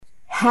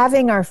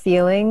having our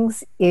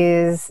feelings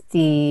is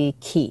the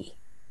key.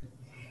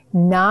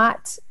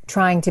 Not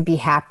trying to be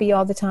happy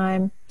all the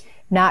time,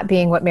 not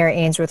being what Mary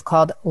Ainsworth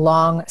called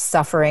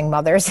long-suffering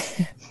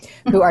mothers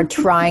who are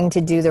trying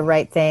to do the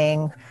right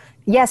thing.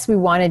 Yes, we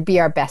want to be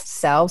our best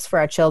selves for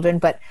our children,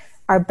 but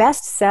our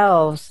best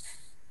selves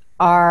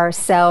are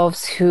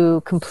selves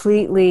who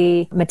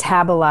completely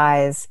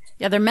metabolize.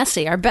 Yeah, they're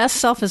messy. Our best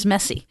self is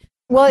messy.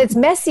 Well, it's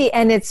messy,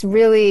 and it's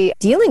really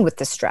dealing with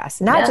the stress,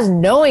 not just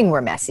knowing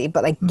we're messy,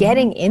 but like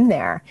getting in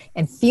there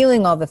and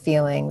feeling all the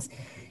feelings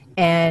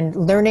and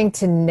learning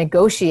to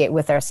negotiate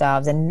with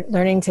ourselves and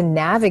learning to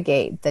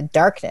navigate the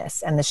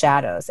darkness and the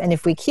shadows. And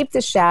if we keep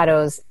the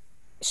shadows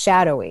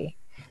shadowy,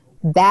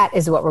 that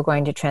is what we're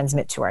going to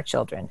transmit to our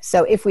children.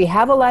 So if we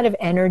have a lot of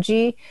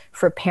energy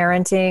for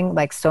parenting,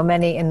 like so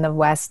many in the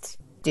West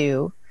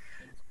do,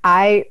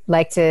 I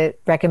like to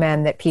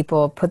recommend that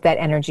people put that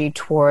energy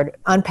toward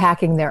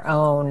unpacking their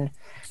own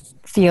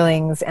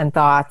feelings and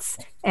thoughts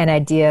and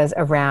ideas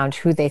around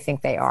who they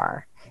think they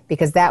are,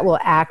 because that will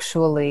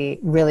actually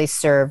really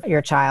serve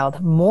your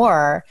child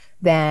more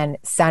than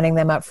signing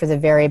them up for the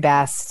very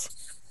best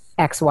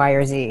X, Y,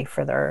 or Z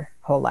for their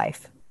whole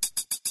life.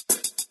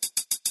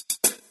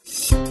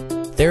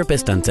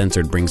 Therapist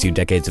Uncensored brings you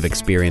decades of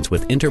experience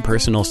with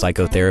interpersonal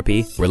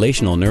psychotherapy,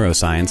 relational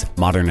neuroscience,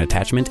 modern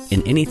attachment,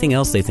 and anything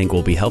else they think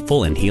will be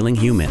helpful in healing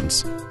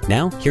humans.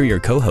 Now, here are your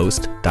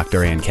co-hosts,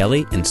 Dr. Ann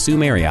Kelly and Sue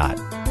Marriott.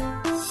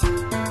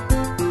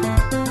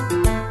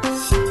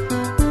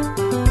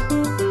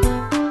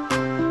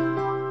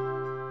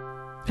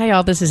 Hi,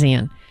 all. This is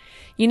Ann.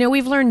 You know,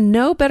 we've learned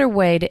no better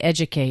way to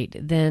educate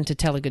than to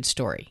tell a good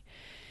story.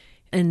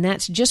 And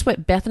that's just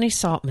what Bethany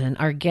Saltman,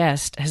 our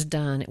guest, has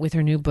done with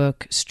her new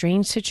book,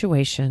 Strange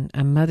Situation,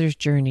 A Mother's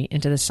Journey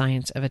into the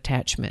Science of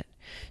Attachment.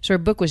 So her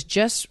book was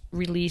just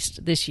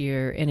released this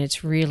year, and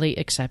it's really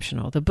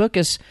exceptional. The book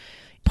is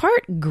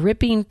part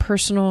gripping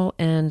personal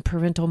and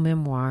parental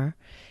memoir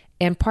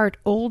and part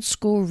old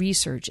school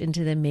research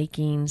into the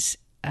makings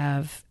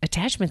of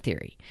attachment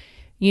theory.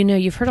 You know,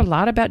 you've heard a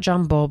lot about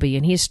John Bowlby,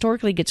 and he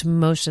historically gets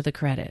most of the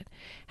credit.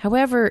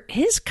 However,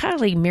 his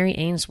colleague Mary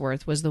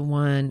Ainsworth was the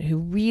one who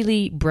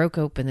really broke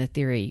open the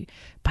theory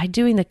by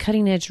doing the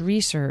cutting-edge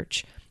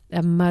research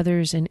of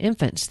mothers and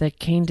infants that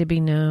came to be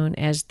known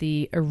as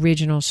the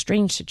original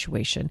strange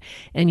situation.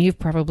 And you've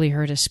probably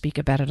heard us speak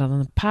about it on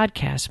the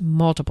podcast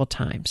multiple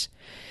times.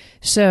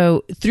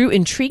 So through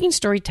intriguing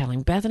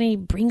storytelling, Bethany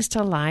brings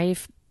to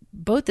life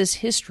both this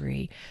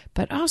history,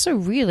 but also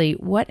really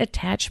what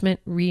attachment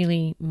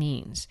really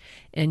means.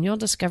 And you'll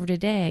discover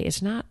today it's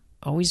not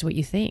always what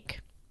you think.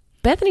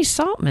 Bethany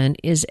Saltman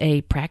is a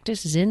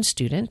practice Zen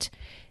student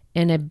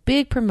and a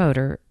big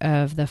promoter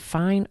of the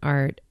fine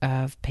art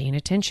of paying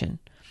attention.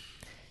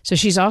 So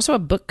she's also a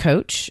book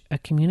coach, a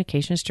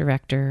communications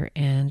director,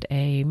 and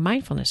a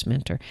mindfulness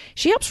mentor.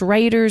 She helps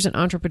writers and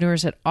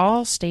entrepreneurs at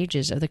all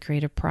stages of the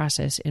creative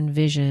process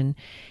envision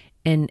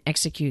and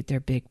execute their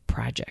big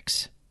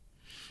projects.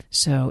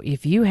 So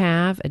if you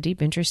have a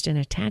deep interest in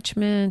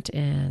attachment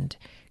and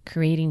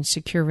creating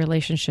secure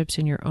relationships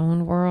in your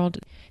own world,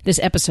 this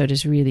episode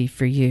is really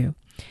for you.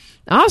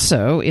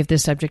 Also, if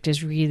this subject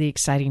is really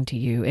exciting to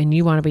you and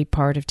you want to be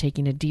part of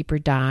taking a deeper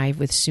dive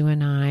with Sue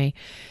and I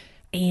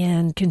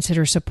and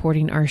consider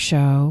supporting our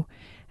show,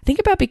 think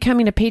about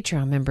becoming a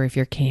Patreon member if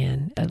you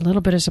can. A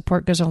little bit of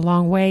support goes a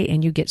long way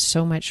and you get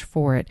so much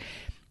for it.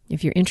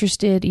 If you're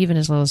interested, even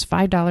as low as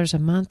 $5 a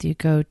month, you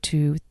go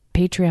to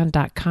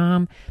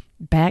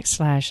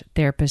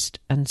patreon.com/therapist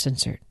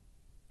uncensored.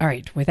 All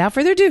right, without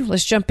further ado,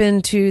 let's jump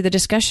into the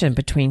discussion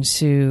between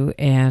Sue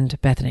and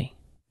Bethany.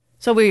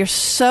 So we are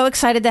so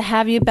excited to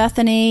have you,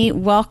 Bethany.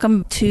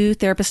 Welcome to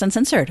Therapist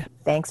Uncensored.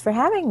 Thanks for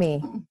having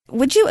me.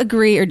 Would you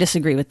agree or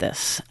disagree with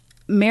this?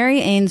 Mary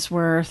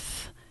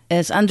Ainsworth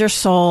is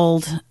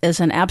undersold,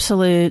 is an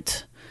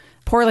absolute,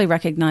 poorly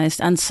recognized,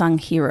 unsung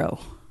hero.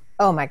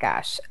 Oh my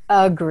gosh,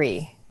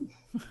 agree.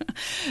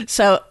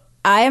 So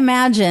I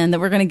imagine that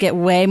we're going to get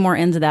way more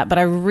into that, but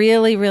I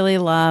really, really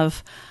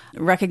love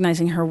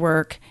recognizing her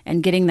work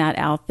and getting that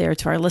out there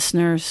to our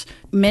listeners,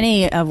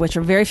 many of which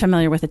are very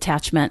familiar with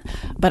attachment.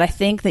 But I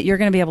think that you're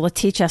going to be able to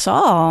teach us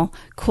all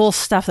cool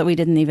stuff that we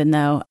didn't even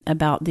know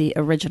about the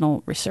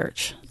original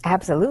research.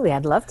 Absolutely.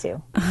 I'd love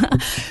to.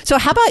 So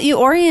how about you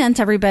orient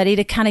everybody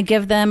to kind of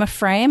give them a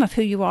frame of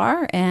who you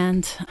are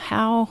and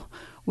how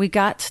we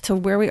got to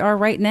where we are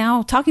right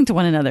now talking to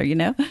one another, you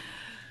know?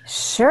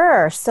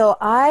 Sure. So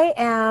I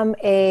am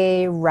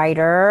a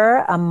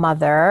writer, a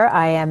mother.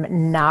 I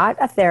am not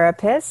a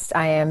therapist.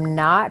 I am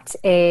not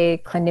a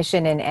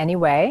clinician in any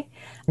way,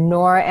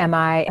 nor am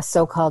I a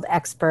so-called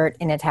expert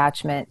in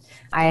attachment.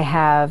 I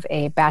have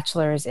a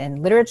bachelor's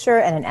in literature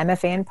and an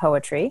MFA in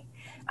poetry.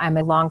 I'm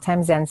a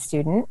longtime Zen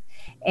student,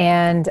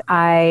 and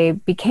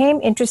I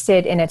became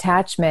interested in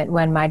attachment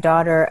when my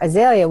daughter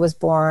Azalea was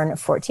born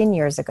 14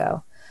 years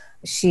ago.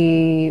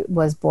 She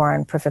was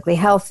born perfectly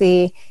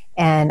healthy,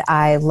 and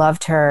I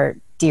loved her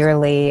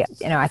dearly.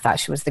 You know, I thought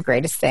she was the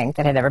greatest thing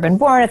that had ever been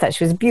born. I thought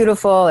she was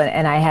beautiful,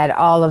 and I had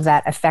all of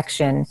that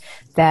affection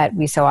that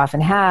we so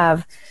often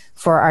have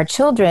for our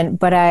children,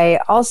 but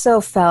I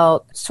also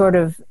felt sort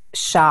of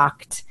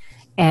shocked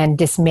and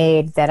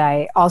dismayed that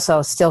I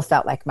also still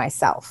felt like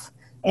myself.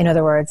 In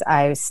other words,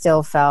 I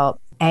still felt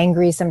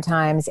angry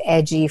sometimes,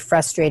 edgy,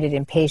 frustrated,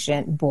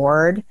 impatient,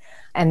 bored,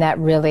 and that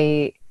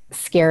really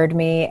scared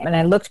me. And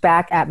I looked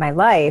back at my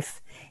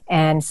life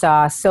and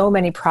saw so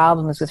many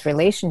problems with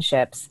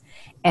relationships,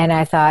 and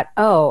I thought,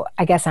 oh,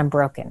 I guess I'm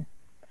broken.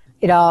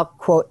 It all,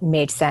 quote,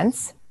 made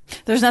sense.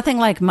 There's nothing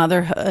like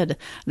motherhood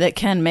that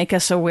can make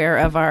us aware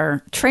of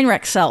our train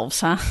wreck selves,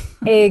 huh?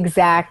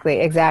 Exactly.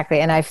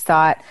 And I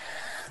thought,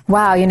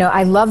 wow,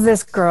 I love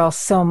this girl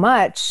so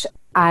much.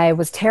 I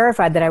was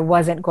terrified that I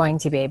wasn't going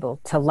to be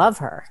able to love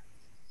her.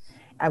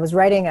 I was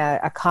writing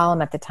a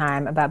column at the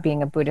time about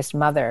being a Buddhist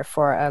mother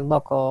for a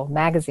local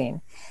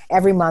magazine.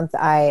 Every month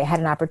I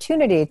had an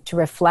opportunity to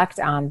reflect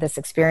on this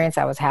experience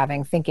I was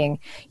having, thinking,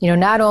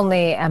 not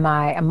only am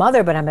I a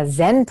mother, but I'm a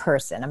Zen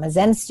person. I'm a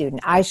Zen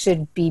student. I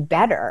should be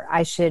better.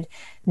 I should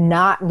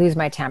not lose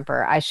my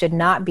temper. I should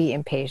not be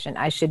impatient.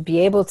 I should be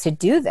able to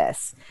do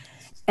this.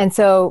 And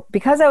so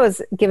because I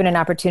was given an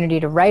opportunity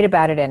to write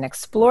about it and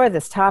explore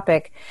this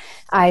topic,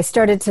 I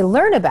started to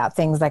learn about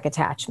things like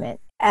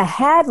attachment. I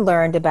had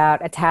learned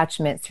about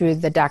attachment through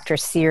the Dr.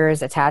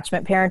 Sears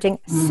attachment parenting,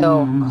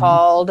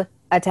 so-called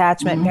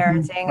attachment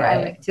parenting, right.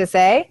 I like to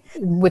say,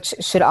 which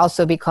should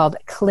also be called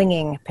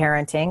clinging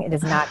parenting. It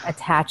is not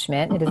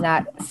attachment. It is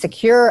not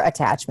secure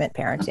attachment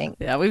parenting.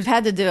 Yeah, we've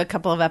had to do a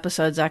couple of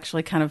episodes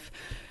actually kind of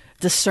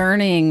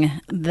discerning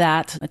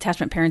that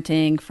attachment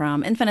parenting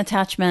from infant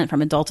attachment, from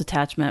adult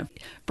attachment,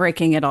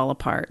 breaking it all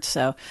apart.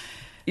 So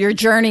your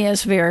journey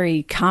is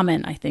very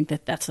common. I think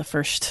that's the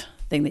first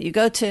thing that you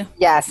go to.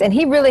 Yes, and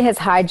he really has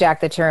hijacked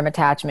the term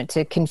attachment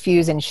to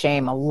confuse and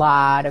shame a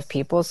lot of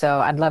people. So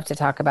I'd love to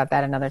talk about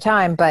that another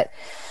time. But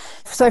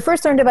so I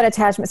first learned about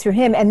attachment through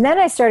him, and then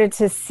I started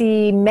to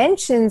see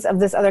mentions of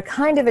this other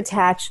kind of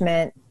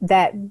attachment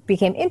that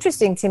became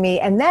interesting to me.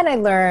 And then I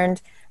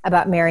learned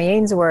about Mary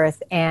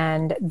Ainsworth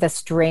and the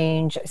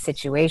strange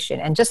situation,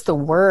 and just the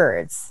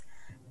words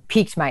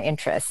piqued my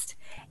interest.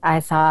 I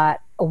thought,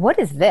 what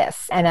is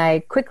this? And I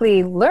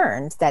quickly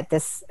learned that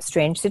this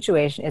strange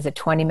situation is a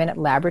 20-minute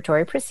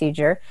laboratory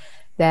procedure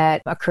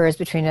that occurs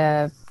between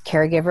a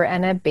caregiver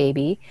and a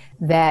baby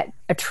that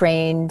a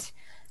trained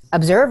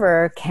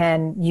observer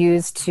can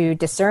use to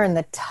discern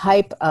the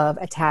type of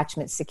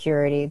attachment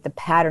security, the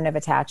pattern of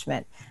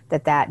attachment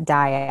that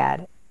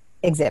dyad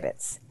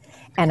exhibits.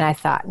 And I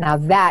thought, now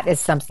that is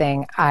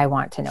something I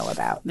want to know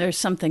about. There's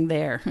something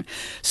there.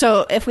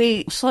 So if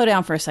we slow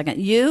down for a second,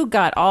 you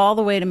got all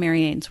the way to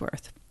Mary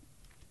Ainsworth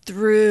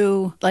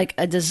through like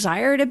a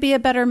desire to be a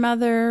better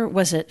mother.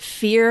 Was it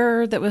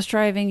fear that was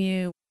driving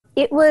you?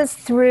 It was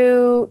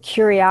through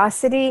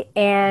curiosity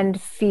and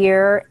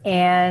fear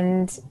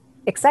and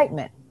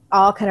excitement,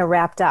 all kind of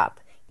wrapped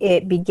up.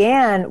 It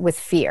began with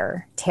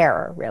fear,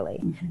 terror,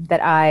 really,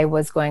 that I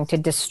was going to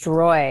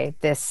destroy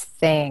this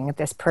thing,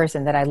 this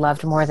person that I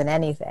loved more than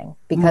anything,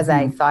 because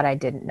I thought I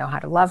didn't know how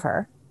to love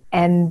her.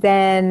 And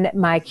then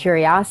my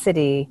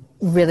curiosity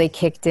really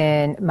kicked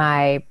in,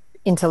 my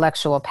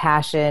intellectual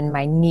passion,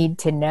 my need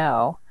to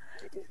know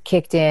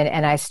kicked in,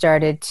 and I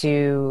started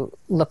to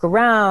look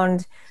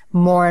around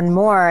more and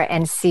more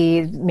and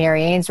see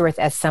Mary Ainsworth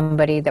as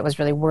somebody that was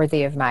really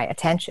worthy of my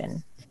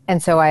attention.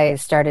 And so I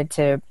started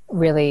to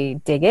really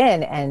dig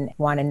in and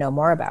want to know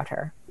more about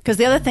her. Because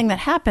the other thing that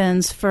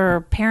happens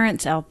for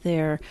parents out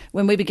there,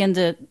 when we begin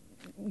to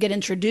get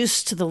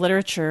introduced to the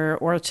literature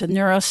or to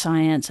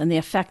neuroscience and the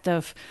effect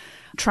of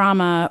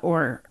trauma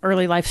or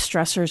early life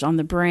stressors on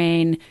the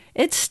brain,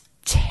 it's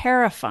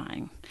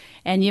terrifying.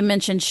 And you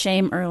mentioned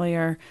shame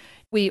earlier.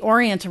 We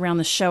orient around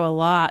the show a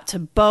lot to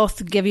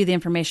both give you the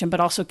information, but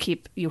also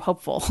keep you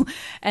hopeful.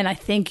 And I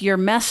think your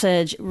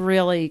message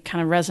really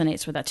kind of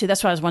resonates with that too.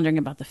 That's why I was wondering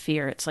about the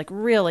fear. It's like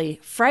really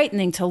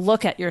frightening to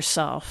look at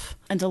yourself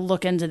and to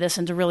look into this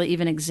and to really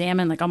even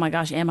examine like, oh my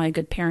gosh, am I a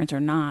good parent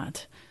or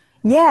not?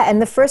 Yeah, and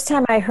the first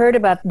time I heard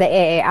about the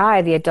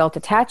AAI, the Adult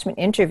Attachment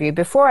Interview,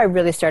 before I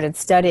really started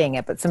studying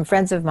it, but some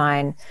friends of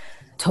mine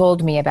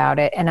told me about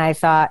it, and I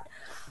thought,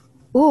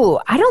 ooh,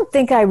 I don't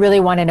think I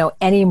really want to know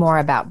any more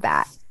about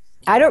that.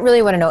 I don't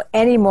really want to know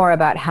any more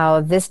about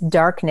how this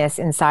darkness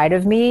inside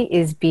of me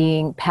is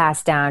being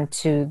passed down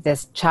to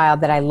this child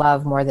that I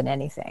love more than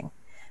anything.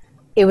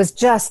 It was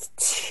just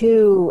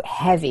too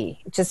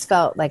heavy. It just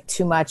felt like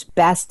too much,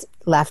 best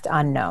left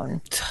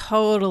unknown.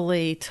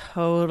 Totally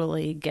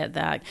get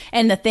that.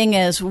 And the thing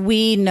is,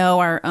 we know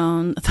our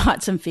own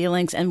thoughts and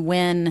feelings.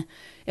 And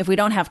if we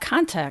don't have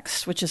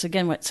context, which is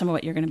again some of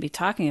what you're going to be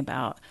talking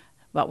about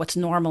what's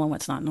normal and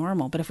what's not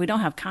normal. But if we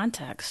don't have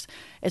context,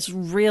 it's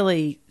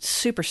really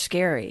super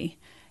scary,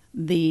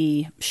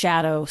 the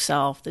shadow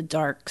self, the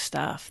dark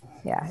stuff.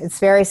 Yeah, it's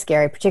very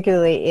scary,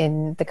 particularly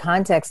in the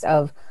context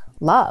of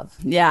love.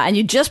 Yeah, and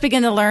you just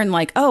begin to learn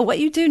like, oh, what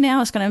you do now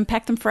is going to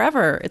impact them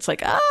forever. It's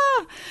like,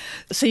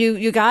 So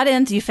you got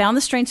into, you found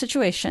the strange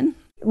situation.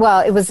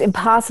 Well, it was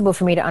impossible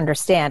for me to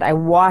understand. I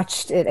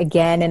watched it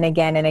again and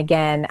again and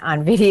again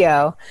on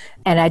video,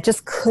 and I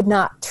just could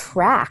not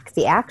track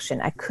the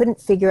action. I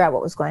couldn't figure out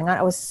what was going on.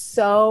 I was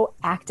so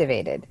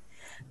activated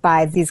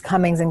by these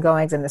comings and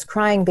goings and this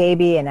crying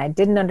baby, and I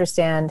didn't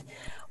understand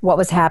what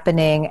was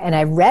happening. And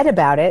I read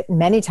about it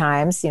many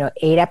times,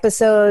 8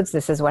 episodes,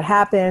 this is what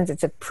happens.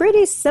 It's a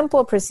pretty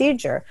simple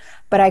procedure,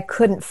 but I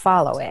couldn't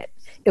follow it.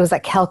 It was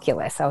like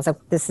calculus. I was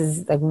like, this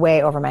is like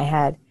way over my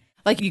head.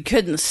 Like you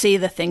couldn't see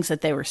the things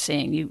that they were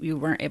seeing. You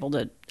weren't able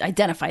to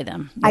identify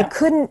them. Yeah. I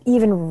couldn't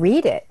even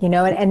read it,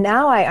 and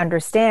now I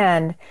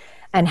understand.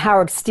 And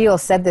Howard Steele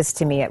said this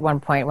to me at one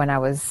point when I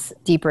was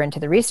deeper into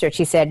the research.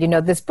 He said,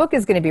 this book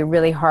is going to be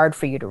really hard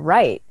for you to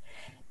write.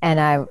 And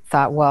I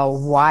thought, well,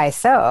 why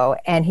so?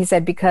 And he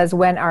said, because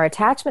when our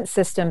attachment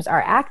systems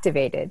are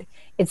activated,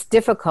 it's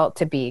difficult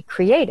to be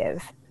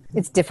creative.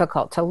 It's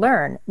difficult to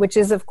learn, which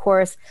is, of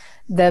course,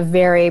 the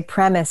very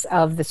premise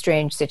of The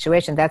Strange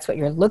Situation. That's what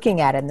you're looking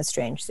at in The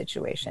Strange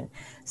Situation.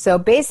 So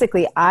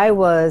basically, I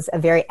was a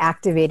very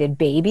activated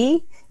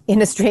baby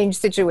in a strange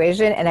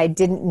situation, and I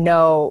didn't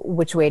know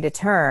which way to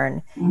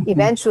turn. Mm-hmm.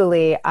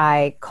 Eventually,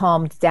 I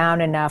calmed down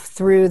enough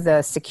through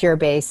the secure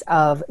base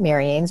of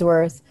Mary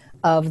Ainsworth,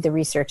 of the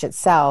research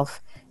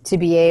itself, to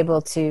be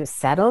able to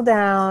settle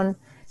down,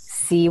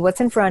 see what's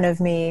in front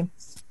of me,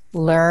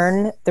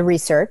 learn the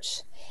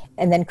research,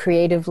 and then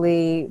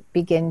creatively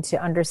begin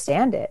to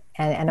understand it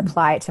and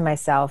apply it to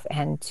myself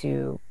and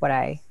to what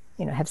I,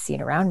 have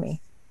seen around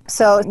me.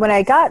 So when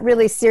I got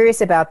really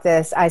serious about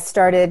this, I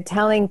started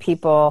telling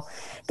people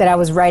that I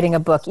was writing a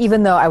book,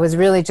 even though I was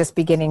really just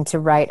beginning to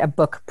write a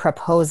book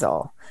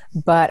proposal.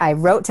 But I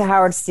wrote to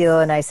Howard Steele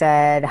and I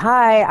said,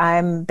 hi,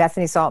 I'm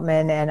Bethany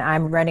Saltman and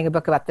I'm writing a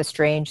book about The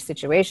Strange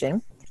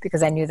Situation,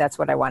 because I knew that's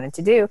what I wanted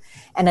to do.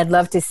 And I'd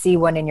love to see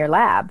one in your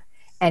lab.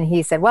 And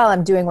he said, well,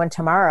 I'm doing one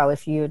tomorrow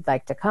if you'd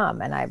like to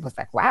come. And I was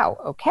like, wow,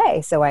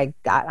 okay. So I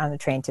got on the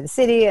train to the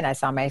city and I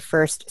saw my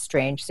first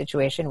Strange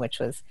Situation, which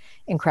was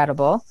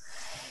incredible.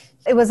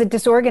 It was a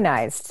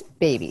disorganized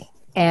baby.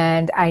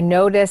 And I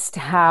noticed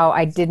how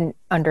I didn't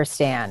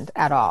understand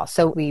at all.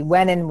 So we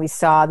went and we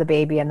saw the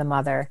baby and the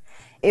mother.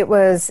 It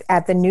was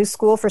at the New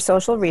School for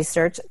Social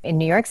Research in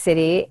New York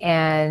City.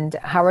 And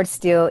Howard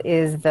Steele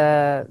is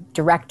the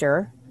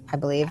director, I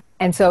believe.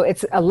 And so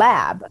it's a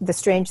lab. The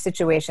strange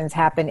situations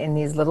happen in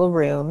these little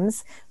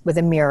rooms with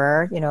a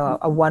mirror,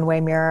 a one-way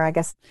mirror, I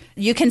guess.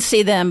 You can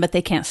see them, but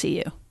they can't see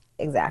you.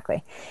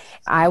 Exactly.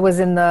 I was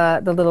in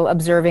the little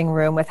observing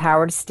room with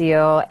Howard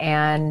Steele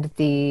and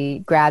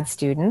the grad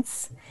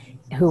students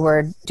who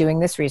were doing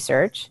this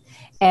research.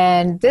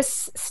 And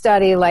this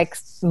study, like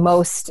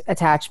most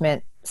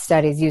attachment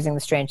studies using The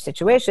Strange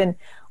Situation,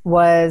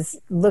 was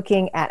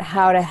looking at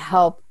how to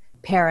help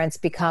parents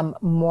become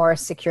more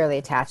securely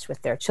attached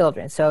with their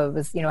children. So it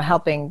was,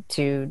 helping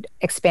to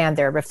expand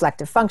their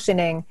reflective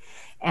functioning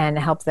and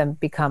help them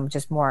become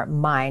just more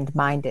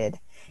minded.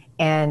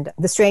 And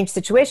The Strange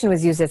Situation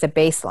was used as a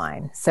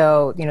baseline.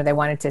 So, they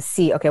wanted to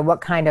see, okay, what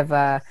kind of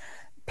a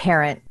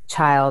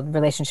parent-child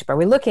relationship are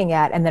we looking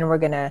at? And then we're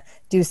going to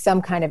do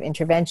some kind of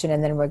intervention,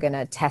 and then we're going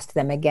to test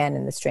them again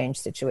in The Strange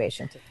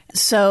Situation.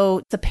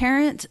 So the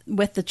parent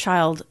with the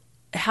child,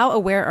 how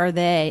aware are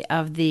they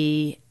of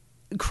the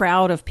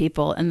crowd of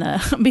people in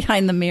the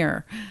behind the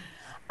mirror?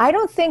 I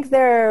don't think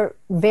they're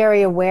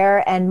very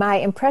aware, and my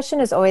impression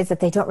is always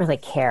that they don't really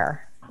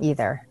care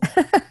either,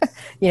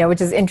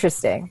 which is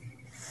interesting.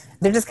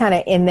 They're just kind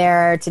of in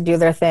there to do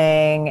their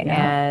thing,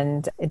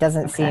 and it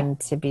doesn't seem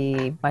to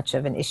be much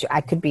of an issue.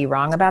 I could be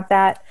wrong about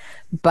that,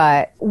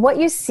 but what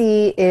you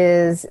see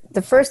is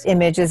the first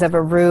image is of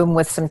a room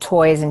with some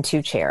toys and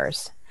 2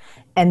 chairs,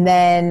 and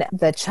then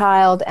the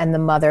child and the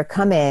mother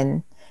come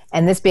in.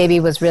 And this baby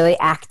was really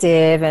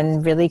active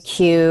and really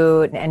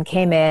cute and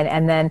came in.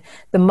 And then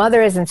the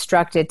mother is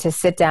instructed to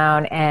sit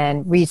down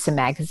and read some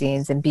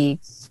magazines and be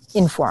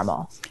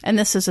informal. And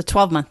this is a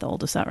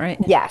 12-month-old, is that right?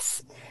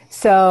 Yes.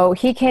 So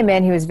he came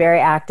in, he was very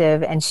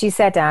active, and she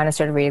sat down and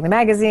started reading the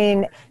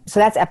magazine.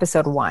 So that's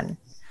episode 1.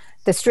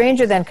 The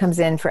stranger then comes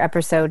in for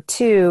episode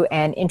 2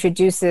 and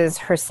introduces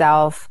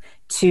herself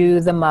to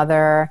the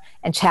mother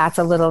and chats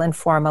a little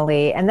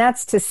informally. And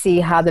that's to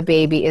see how the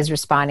baby is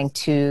responding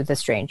to the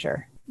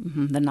stranger.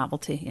 Mm-hmm, the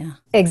novelty, yeah.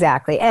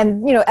 Exactly.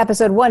 And,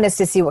 episode 1 is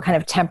to see what kind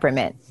of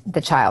temperament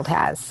the child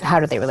has. How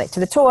do they relate to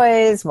the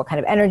toys? What kind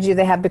of energy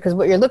they have? Because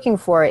what you're looking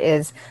for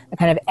is a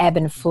kind of ebb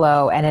and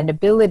flow and an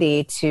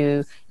ability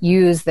to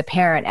use the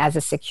parent as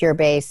a secure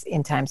base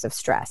in times of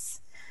stress.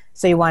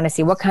 So you want to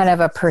see what kind of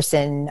a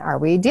person are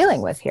we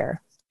dealing with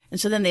here? And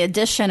so then the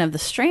addition of the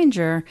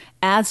stranger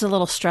adds a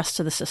little stress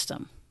to the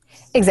system.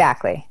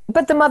 Exactly.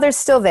 But the mother's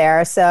still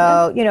there.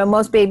 So,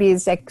 most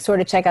babies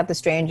sort of check out the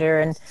stranger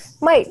and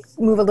might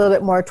move a little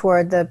bit more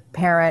toward the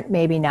parent,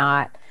 maybe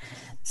not.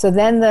 So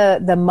then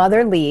the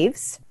mother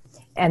leaves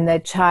and the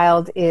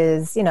child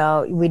is,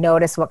 we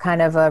notice what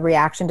kind of a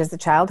reaction does the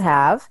child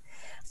have.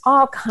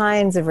 All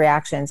kinds of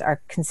reactions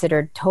are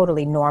considered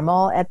totally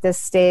normal at this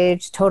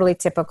stage, totally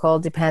typical,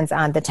 depends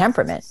on the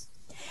temperament.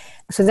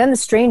 So then the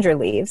stranger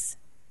leaves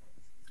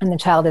and the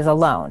child is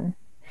alone.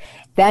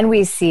 Then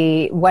we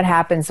see what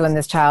happens when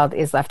this child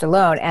is left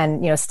alone.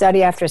 And,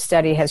 study after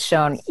study has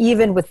shown,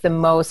 even with the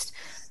most,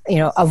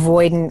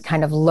 avoidant,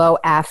 kind of low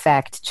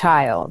affect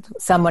child,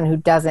 someone who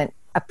doesn't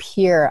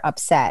appear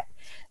upset,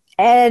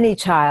 any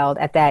child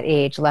at that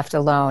age left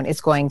alone is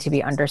going to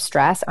be under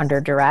stress, under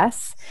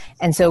duress.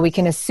 And so we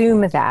can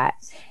assume that,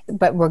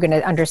 but we're going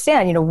to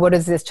understand, what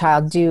does this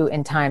child do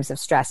in times of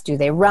stress? Do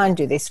they run?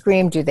 Do they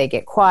scream? Do they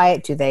get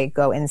quiet? Do they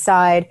go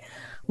inside?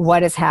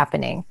 What is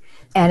happening?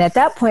 And at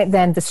that point,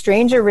 then the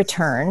stranger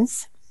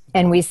returns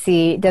and we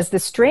see, does the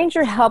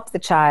stranger help the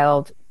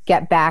child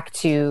get back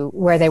to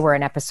where they were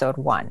in episode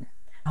 1?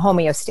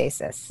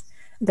 Homeostasis.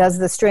 Does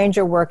the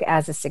stranger work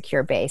as a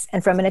secure base?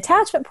 And from an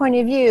attachment point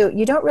of view,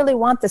 you don't really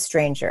want the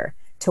stranger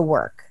to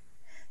work.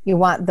 You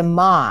want the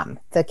mom,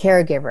 the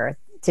caregiver,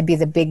 to be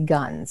the big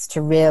guns,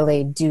 to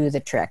really do the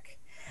trick.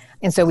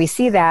 And so we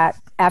see that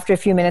after a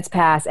few minutes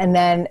pass, and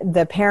then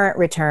the parent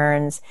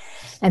returns,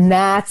 and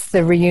that's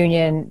the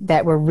reunion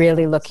that we're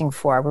really looking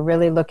for. We're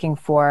really looking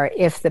for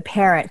if the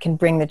parent can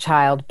bring the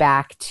child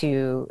back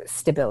to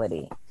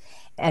stability.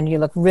 And you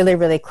look really,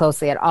 really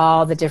closely at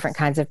all the different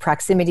kinds of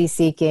proximity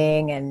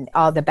seeking and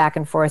all the back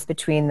and forth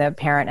between the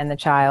parent and the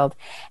child.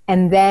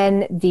 And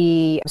then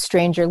the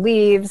stranger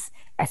leaves.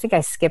 I think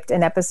I skipped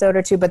an episode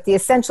or two, but the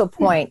essential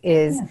point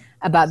is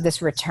about this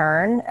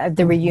return,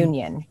 the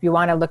reunion. You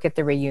want to look at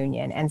the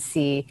reunion and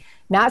see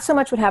not so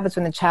much what happens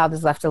when the child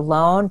is left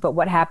alone, but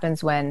what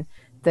happens when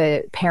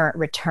the parent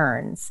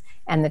returns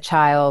and the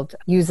child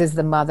uses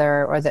the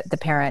mother or the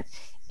parent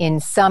in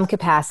some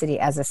capacity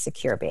as a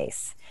secure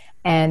base.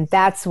 And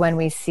that's when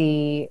we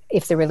see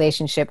if the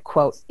relationship,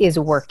 quote, is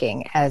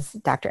working, as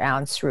Dr.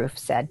 Alan Sroufe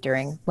said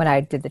when I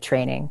did the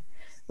training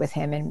with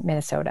him in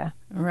Minnesota.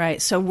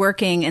 Right. So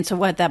working. And so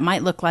what that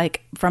might look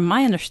like, from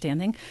my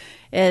understanding,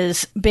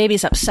 is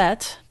baby's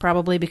upset,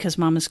 probably because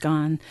mom is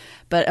gone.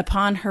 But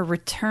upon her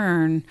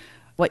return,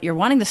 what you're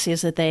wanting to see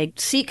is that they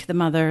seek the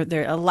mother,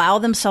 they allow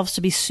themselves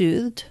to be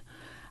soothed.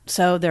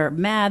 So they're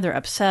mad, they're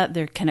upset,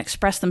 they can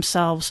express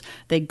themselves,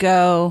 they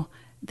go,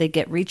 they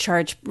get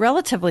recharged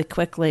relatively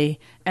quickly,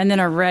 and then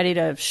are ready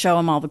to show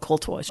them all the cool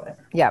toys.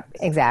 Yep,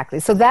 exactly.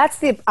 So that's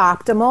the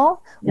optimal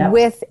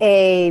with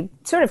a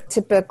sort of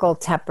typical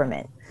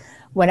temperament.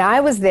 When I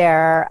was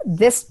there,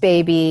 this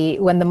baby,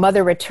 when the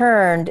mother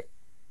returned,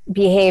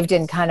 behaved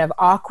in kind of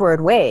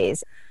awkward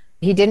ways.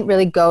 He didn't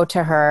really go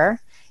to her,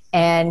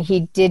 and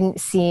he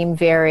didn't seem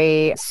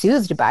very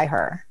soothed by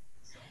her.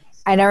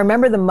 And I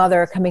remember the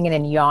mother coming in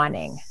and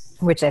yawning,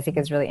 which I think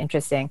is really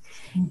interesting.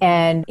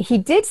 And he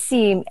did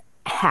seem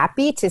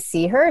happy to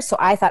see her. So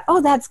I thought,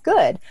 oh, that's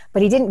good.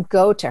 But he didn't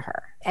go to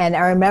her. And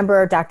I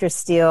remember Dr.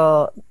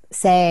 Steele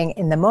saying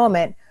in the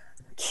moment,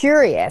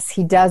 curious,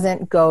 he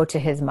doesn't go to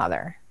his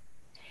mother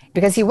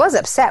because he was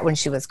upset when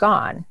she was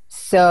gone.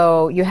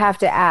 So you have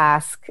to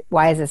ask,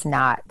 why is this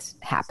not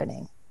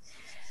happening?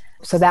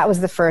 So that was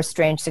the first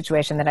strange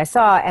situation that I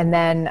saw. And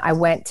then I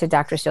went to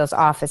Dr. Steele's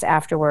office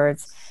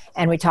afterwards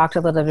and we talked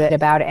a little bit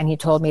about it. And he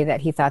told me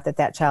that he thought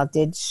that child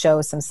did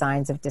show some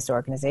signs of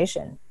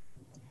disorganization,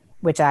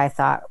 which I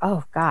thought,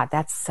 oh God,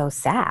 that's so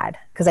sad.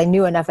 Because I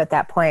knew enough at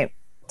that point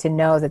to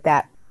know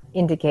that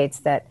indicates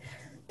that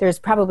there's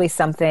probably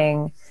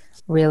something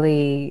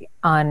really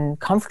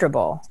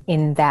uncomfortable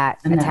in that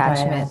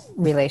attachment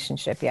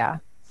relationship. Yeah.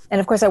 And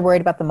of course I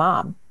worried about the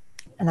mom.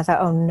 And I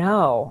thought, oh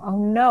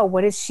no,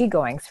 what is she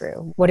going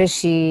through? What is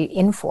she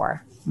in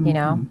for?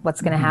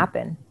 What's going to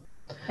happen?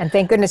 And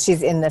thank goodness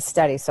she's in this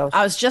study. So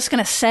I was just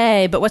going to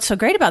say, but what's so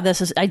great about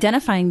this is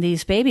identifying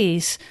these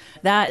babies.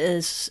 That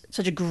is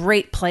such a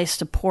great place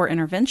to pour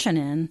intervention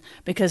in,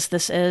 because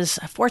this is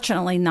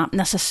fortunately not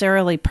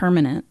necessarily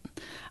permanent,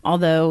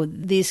 although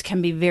these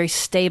can be very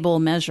stable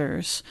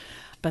measures,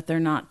 but they're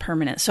not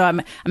permanent. So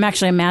I'm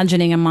actually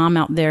imagining a mom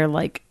out there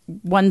like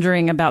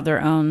wondering about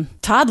their own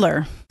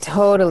toddler.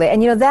 Totally.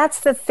 And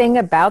that's the thing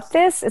about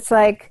this. It's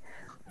like,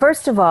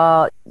 first of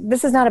all,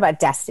 this is not about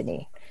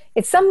destiny.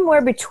 It's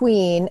somewhere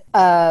between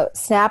a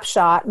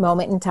snapshot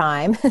moment in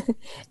time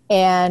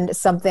and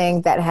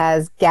something that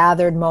has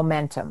gathered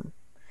momentum.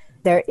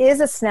 There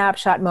is a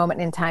snapshot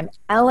moment in time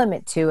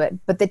element to it,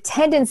 but the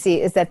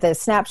tendency is that the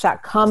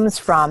snapshot comes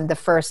from the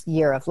first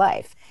year of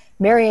life.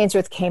 Mary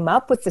Ainsworth came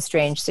up with the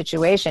strange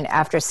situation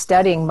after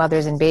studying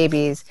mothers and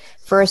babies,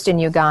 first in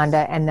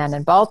Uganda and then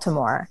in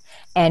Baltimore.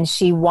 And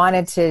she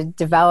wanted to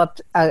develop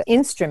an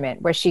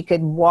instrument where she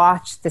could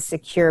watch the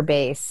secure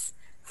base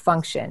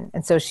function.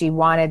 And so she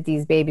wanted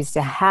these babies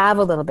to have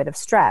a little bit of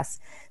stress.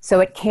 So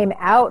it came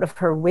out of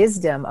her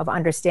wisdom of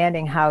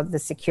understanding how the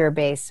secure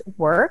base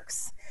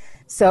works.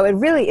 So it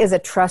really is a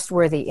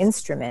trustworthy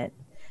instrument.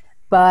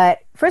 But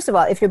first of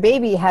all, if your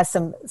baby has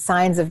some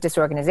signs of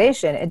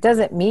disorganization, it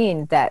doesn't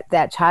mean that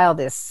that child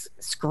is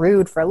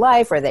screwed for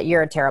life or that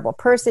you're a terrible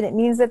person. It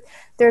means that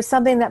there's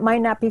something that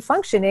might not be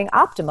functioning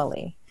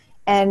optimally.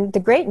 And the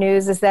great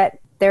news is that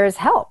there is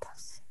help.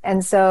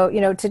 And so,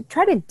 to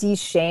try to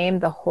de-shame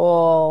the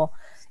whole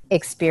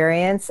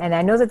experience, and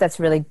I know that that's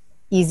really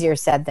easier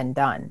said than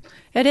done.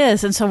 It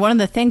is. And so one of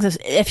the things is,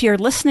 if you're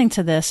listening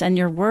to this and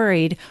you're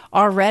worried,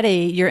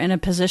 already you're in a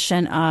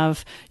position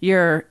of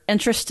you're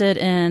interested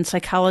in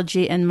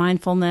psychology and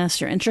mindfulness,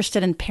 you're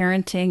interested in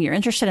parenting, you're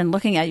interested in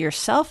looking at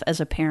yourself as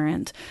a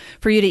parent,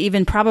 for you to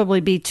even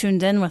probably be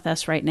tuned in with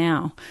us right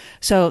now.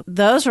 So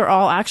those are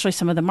all actually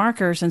some of the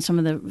markers and some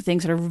of the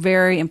things that are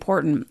very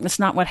important. It's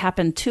not what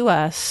happened to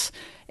us,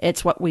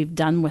 it's what we've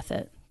done with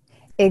it.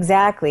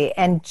 Exactly.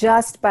 And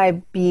just by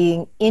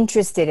being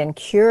interested and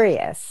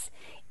curious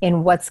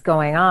in what's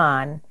going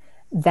on,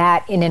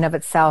 that in and of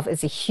itself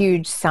is a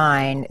huge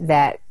sign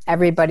that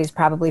everybody's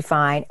probably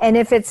fine. And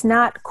if it's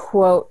not,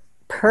 quote,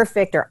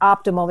 perfect or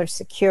optimal or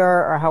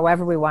secure, or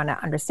however we want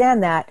to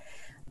understand that,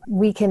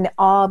 we can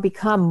all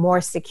become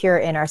more secure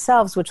in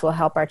ourselves, which will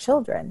help our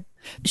children.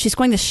 She's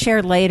going to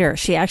share later.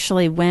 She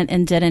actually went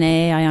and did an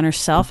AI on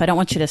herself. I don't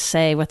want you to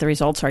say what the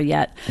results are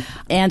yet.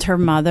 And her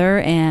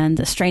mother, and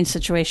a strange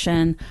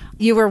situation.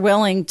 You were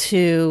willing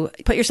to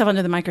put yourself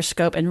under the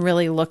microscope and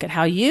really look at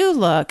how you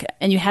look.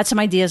 And you had some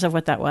ideas of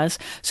what that was.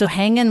 So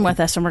hang in with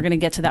us and we're going to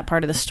get to that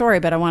part of the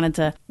story. But I wanted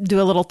to do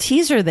a little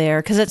teaser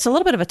there because it's a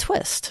little bit of a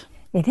twist.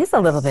 It is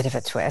a little bit of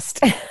a twist.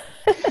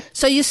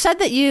 So you said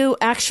that you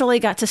actually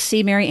got to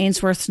see Mary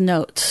Ainsworth's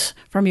notes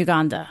from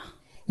Uganda.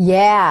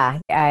 Yeah,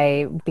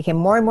 I became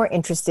more and more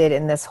interested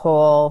in this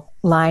whole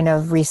line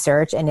of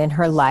research and in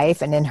her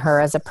life and in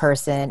her as a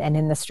person and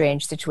in the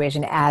strange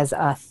situation as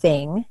a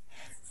thing.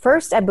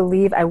 First, I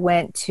believe I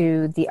went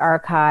to the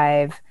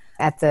archive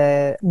at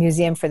the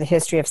Museum for the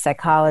History of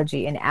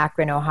Psychology in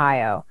Akron,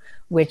 Ohio,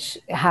 which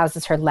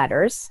houses her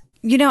letters.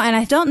 You know, and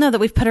I don't know that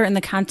we've put her in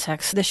the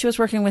context that she was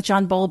working with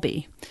John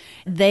Bowlby.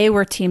 They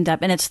were teamed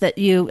up. And it's that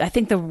I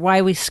think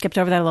why we skipped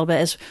over that a little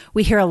bit is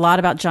we hear a lot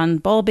about John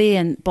Bowlby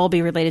and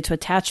Bowlby related to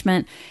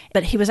attachment,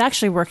 but he was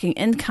actually working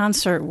in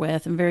concert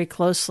with and very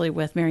closely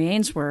with Mary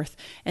Ainsworth.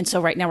 And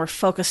so right now we're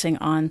focusing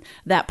on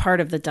that part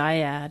of the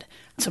dyad.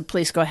 So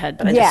please go ahead.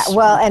 But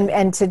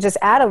and to just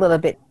add a little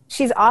bit,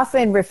 she's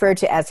often referred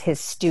to as his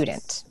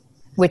student,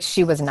 which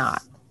she was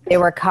not. They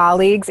were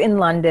colleagues in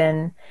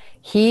London.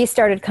 He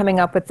started coming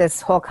up with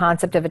this whole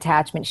concept of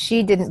attachment.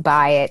 She didn't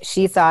buy it.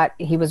 She thought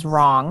he was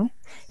wrong.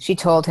 She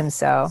told him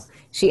so.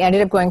 She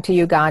ended up going to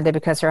Uganda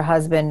because her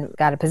husband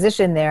got a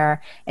position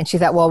there. And she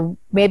thought, well,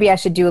 maybe I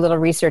should do a little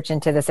research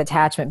into this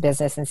attachment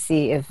business and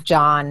see if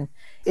John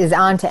is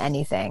onto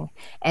anything.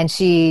 And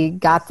she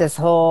got this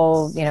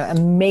whole,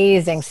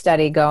 amazing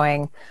study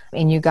going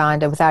in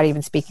Uganda without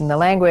even speaking the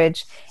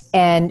language,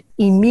 and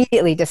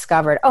immediately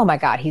discovered, oh my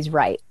God, he's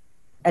right.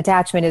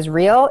 Attachment is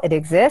real. It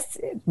exists.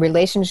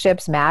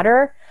 Relationships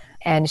matter.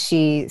 And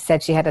she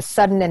said she had a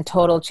sudden and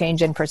total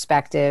change in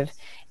perspective.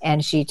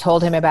 And she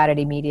told him about it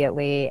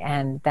immediately.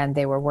 And then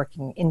they were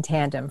working in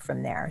tandem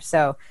from there.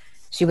 So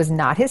she was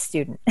not his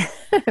student.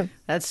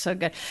 That's so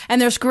good. And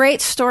there's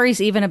great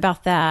stories even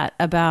about that,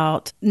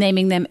 about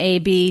naming them A,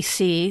 B,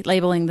 C,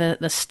 labeling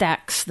the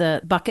stacks, the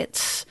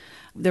buckets.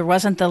 There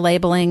wasn't the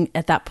labeling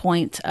at that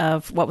point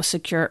of what was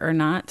secure or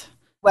not.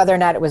 Whether or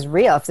not it was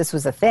real, if this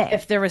was a thing.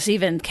 If there was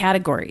even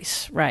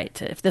categories, right?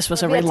 If this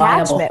was a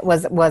reliable... attachment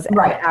was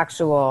right. An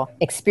actual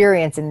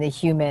experience in the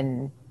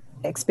human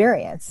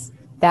experience.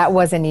 That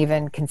wasn't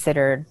even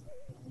considered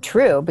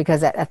true,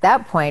 because at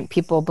that point,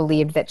 people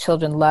believed that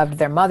children loved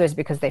their mothers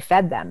because they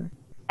fed them.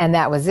 And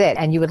that was it.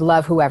 And you would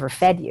love whoever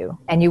fed you.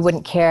 And you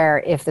wouldn't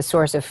care if the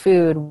source of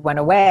food went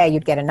away,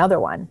 you'd get another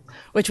one.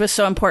 Which was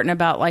so important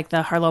about like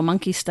the Harlow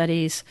monkey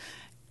studies.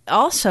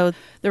 Also,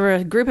 there were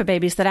a group of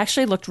babies that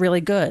actually looked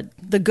really good.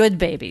 The good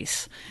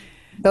babies.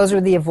 Those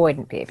were the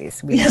avoidant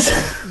babies. We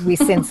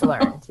since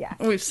learned, yeah.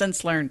 We've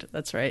since learned,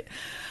 that's right.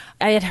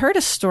 I had heard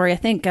a story, I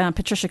think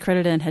Patricia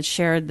Crittenden had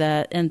shared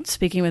that, in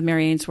speaking with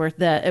Mary Ainsworth,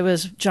 that it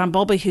was John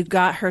Bowlby who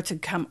got her to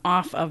come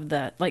off of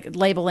the, like,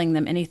 labeling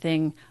them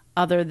anything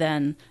other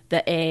than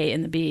the A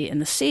and the B and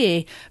the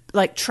C,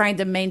 like trying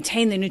to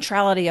maintain the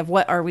neutrality of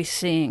what are we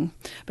seeing.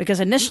 Because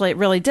initially it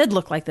really did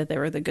look like that they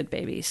were the good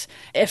babies.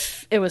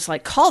 If it was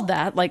like called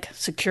that, like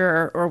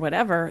secure or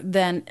whatever,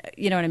 then,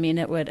 you know what I mean,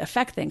 it would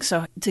affect things.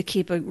 So to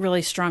keep a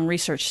really strong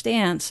research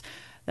stance,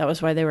 that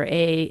was why they were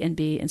A and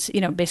B and C,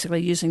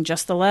 basically using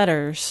just the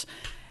letters.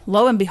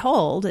 Lo and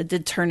behold, it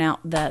did turn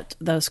out that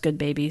those good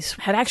babies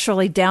had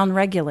actually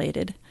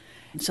downregulated.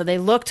 So they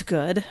looked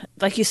good,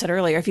 like you said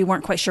earlier, if you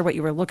weren't quite sure what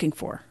you were looking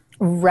for.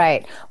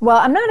 Right. Well,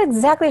 I'm not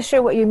exactly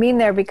sure what you mean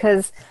there,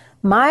 because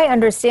my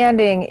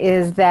understanding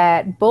is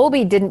that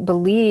Bowlby didn't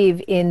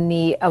believe in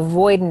the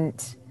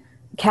avoidant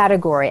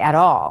category at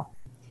all.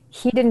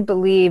 He didn't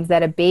believe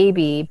that a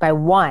baby by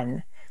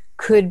one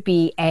could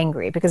be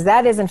angry, because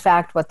that is in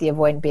fact what the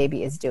avoidant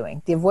baby is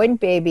doing. The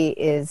avoidant baby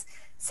is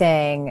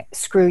saying,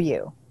 screw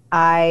you.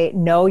 I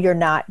know you're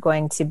not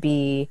going to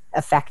be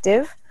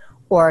effective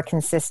or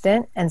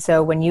consistent. And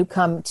so when you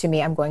come to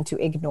me, I'm going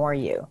to ignore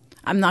you.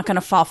 I'm not going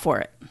to fall for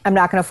it. I'm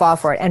not going to fall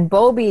for it. And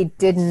Bowlby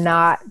did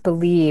not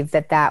believe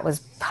that that was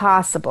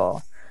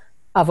possible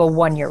of a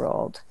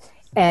 1-year-old.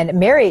 And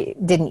Mary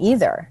didn't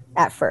either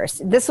at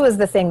first. This was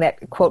the thing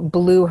that, quote,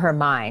 blew her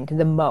mind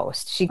the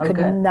most. She could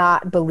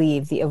not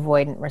believe the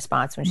avoidant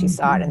response when she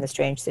saw it in the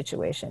strange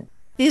situation.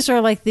 These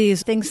are like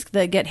these things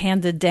that get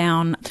handed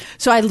down.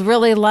 So I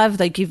really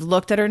love, like, you've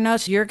looked at her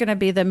notes. You're going to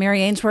be the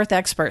Mary Ainsworth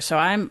expert. So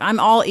I'm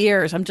all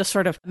ears. I'm just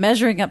sort of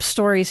measuring up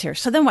stories here.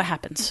 So then what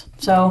happens?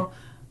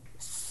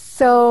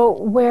 So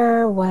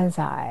where was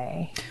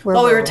I? We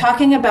were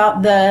talking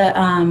about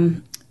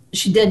the...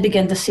 she did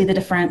begin to see the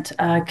different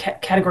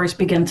categories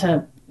begin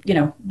to,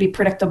 be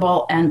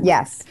predictable, and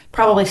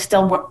probably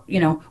still,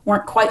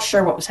 weren't quite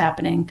sure what was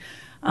happening.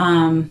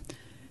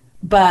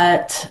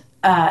 But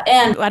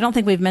I don't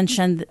think we've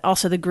mentioned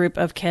also the group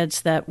of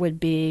kids that would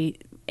be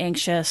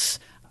anxious,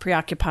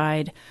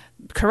 preoccupied.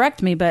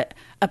 Correct me, but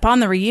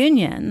upon the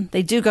reunion,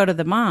 they do go to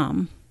the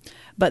mom,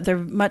 but they're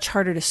much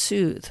harder to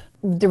soothe.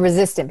 The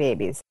resistant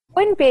babies.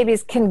 Avoidant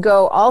babies can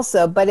go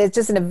also, but it's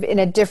just in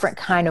a different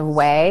kind of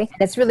way.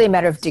 It's really a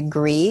matter of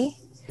degree.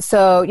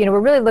 So, we're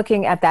really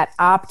looking at that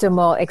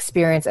optimal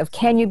experience of,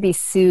 can you be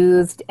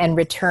soothed and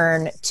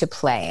return to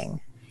playing?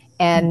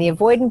 And the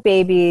avoidant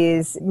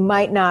babies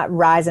might not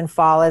rise and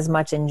fall as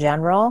much in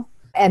general.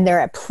 And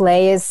their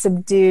play is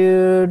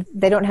subdued.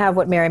 They don't have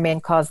what Mary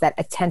Main calls that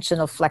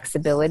attentional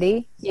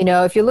flexibility.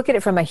 If you look at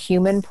it from a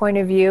human point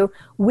of view,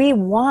 we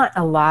want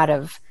a lot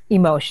of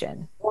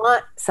emotion.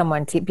 Want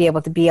someone to be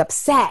able to be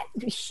upset,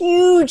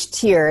 huge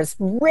tears,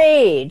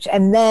 rage,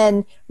 and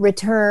then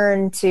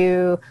return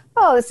to,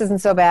 oh, this isn't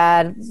so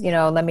bad,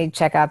 let me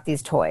check out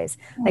these toys.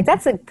 Like,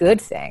 that's a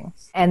good thing.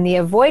 And the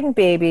avoidant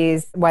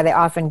babies, why they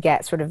often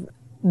get sort of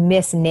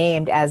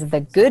misnamed as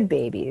the good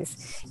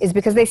babies, is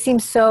because they seem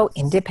so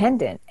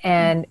independent.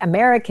 And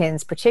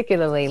Americans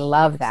particularly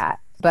love that.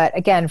 But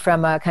again,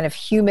 from a kind of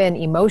human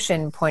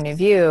emotion point of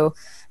view,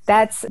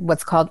 that's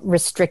what's called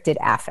restricted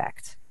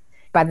affect.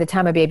 By the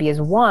time a baby is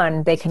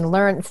 1, they can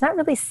learn it's not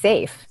really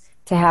safe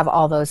to have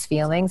all those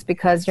feelings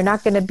because you're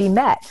not going to be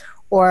met.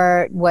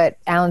 Or what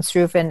Alan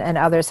Struve and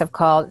others have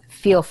called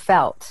feel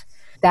felt.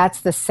 That's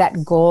the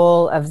set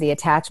goal of the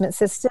attachment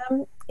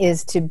system,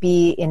 is to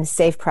be in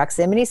safe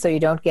proximity so you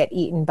don't get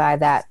eaten by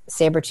that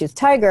saber-toothed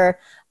tiger,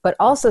 but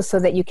also so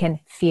that you can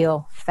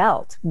feel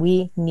felt.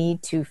 We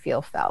need to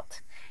feel felt.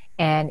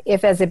 And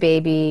if as a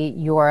baby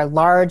your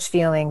large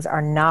feelings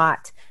are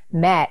not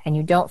met and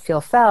you don't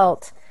feel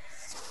felt,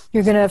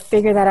 you're going to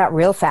figure that out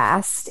real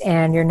fast,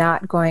 and you're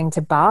not going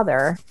to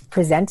bother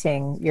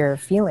presenting your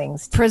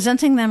feelings.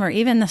 Presenting them or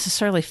even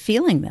necessarily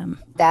feeling them.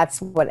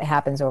 That's what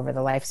happens over the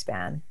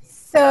lifespan.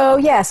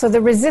 So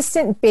the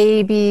resistant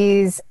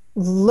babies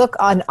look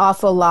an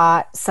awful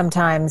lot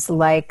sometimes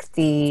like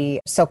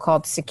the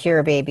so-called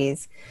secure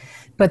babies.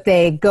 But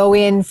they go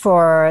in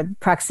for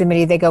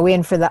proximity, they go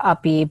in for the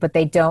uppy, but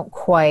they don't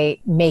quite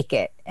make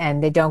it.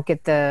 And they don't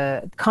get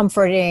the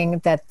comforting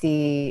that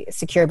the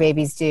secure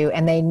babies do,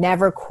 and they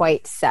never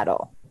quite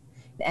settle.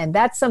 And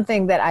that's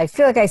something that I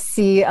feel like I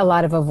see a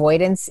lot of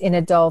avoidance in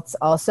adults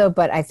also,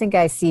 but I think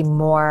I see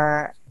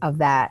more of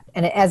that.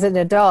 And as an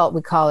adult,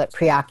 we call it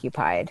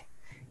preoccupied.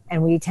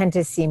 And I tend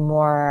to see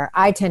more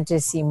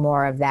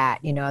of that,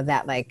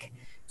 that like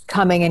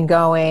coming and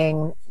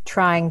going,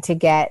 trying to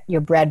get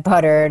your bread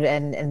buttered,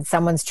 and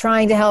someone's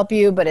trying to help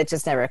you, but it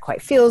just never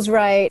quite feels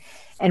right.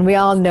 And we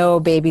all know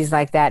babies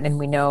like that, and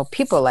we know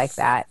people like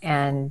that.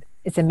 And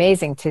it's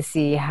amazing to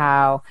see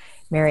how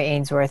Mary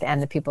Ainsworth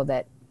and the people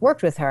that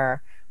worked with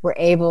her were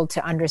able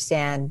to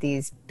understand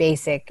these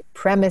basic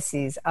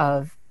premises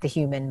of the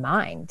human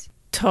mind.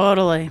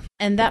 Totally.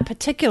 And that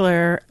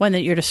particular one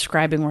that you're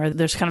describing, where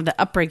there's kind of the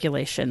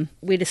upregulation,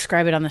 we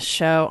describe it on the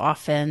show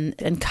often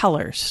in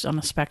colors on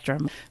the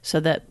spectrum, so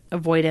that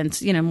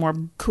avoidance, more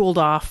cooled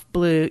off,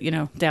 blue,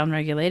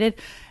 downregulated.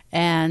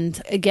 And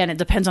again, it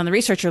depends on the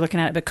research you're looking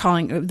at, but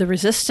calling the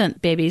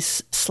resistant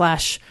babies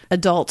 /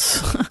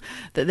 adults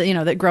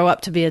that grow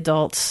up to be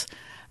adults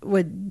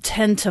would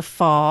tend to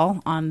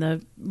fall on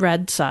the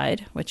red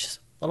side, which is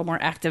a little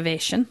more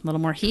activation, a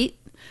little more heat.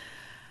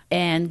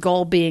 And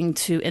goal being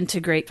to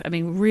integrate,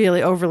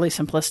 really overly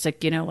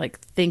simplistic, like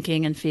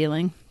thinking and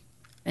feeling,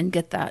 and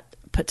get that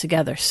put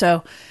together.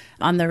 So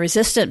on the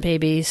resistant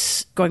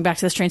babies, going back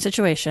to the strange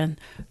situation,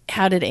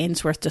 how did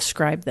Ainsworth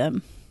describe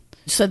them?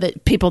 So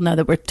that people know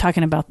that we're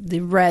talking about the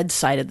red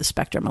side of the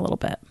spectrum a little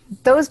bit.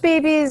 Those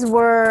babies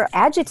were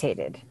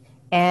agitated,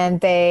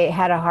 and they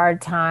had a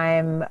hard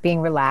time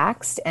being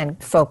relaxed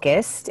and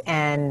focused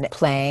and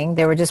playing.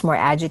 They were just more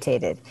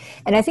agitated.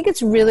 And I think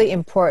it's really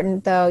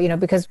important, though,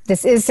 because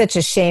this is such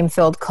a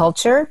shame-filled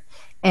culture,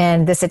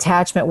 and this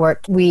attachment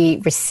work,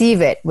 we receive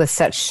it with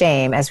such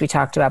shame, as we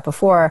talked about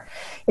before.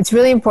 It's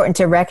really important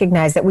to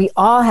recognize that we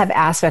all have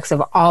aspects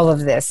of all of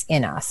this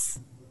in us.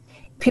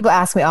 People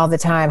ask me all the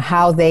time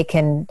how they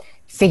can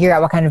figure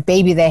out what kind of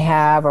baby they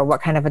have or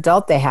what kind of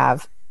adult they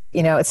have.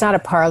 It's not a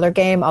parlor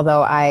game,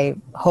 although I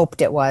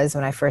hoped it was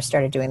when I first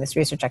started doing this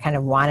research. I kind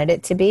of wanted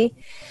it to be.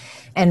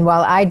 And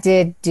while I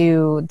did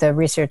do the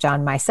research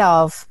on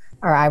myself,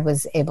 or I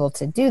was able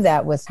to do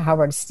that with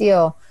Howard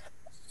Steele,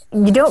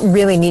 You don't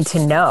really need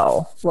to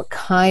know what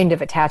kind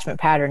of attachment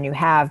pattern you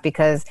have,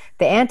 because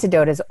the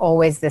antidote is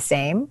always the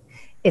same.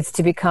 It's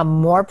to become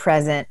more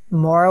present,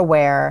 more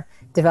aware,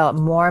 develop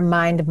more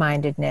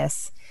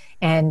mind-mindedness,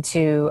 and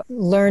to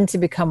learn to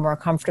become more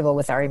comfortable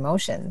with our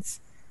emotions.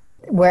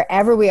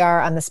 Wherever we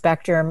are on the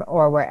spectrum,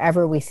 or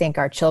wherever we think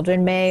our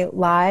children may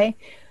lie,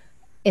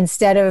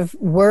 instead of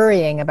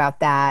worrying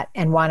about that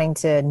and wanting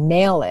to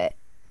nail it,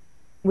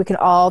 we can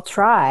all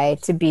try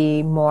to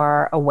be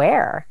more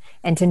aware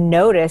and to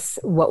notice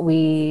what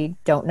we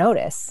don't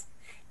notice,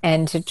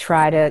 and to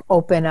try to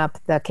open up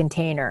the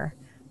container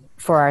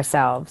for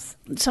ourselves.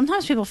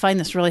 Sometimes people find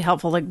this really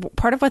helpful. Like,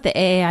 part of what the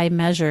AAI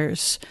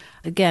measures,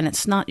 again,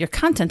 it's not your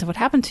content of what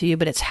happened to you,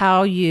 but it's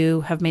how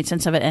you have made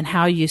sense of it and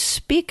how you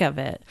speak of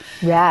it.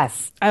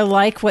 Yes. I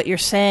like what you're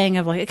saying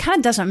of, like, it kind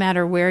of doesn't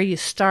matter where you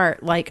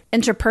start. Like,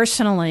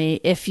 interpersonally,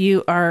 if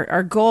you are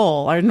our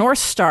goal, our North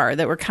Star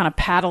that we're kind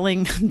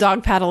of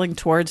dog paddling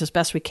towards as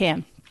best we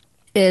can,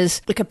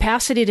 is the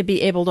capacity to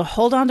be able to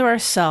hold on to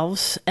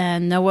ourselves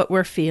and know what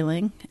we're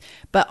feeling,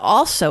 but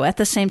also at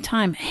the same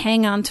time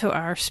hang on to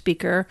our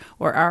speaker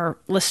or our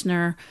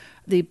listener,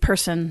 the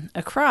person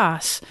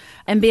across,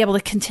 and be able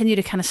to continue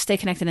to kind of stay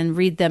connected and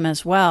read them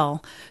as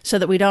well, so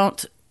that we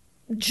don't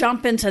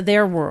jump into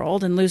their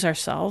world and lose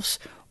ourselves,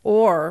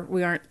 or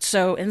we aren't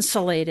so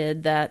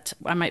insulated that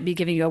I might be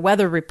giving you a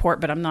weather report,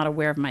 but I'm not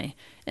aware of my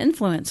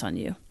influence on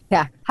you.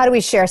 Yeah. How do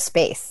we share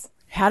space?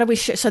 How do we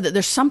share so that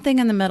there's something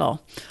in the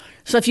middle?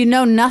 So if you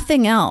know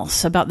nothing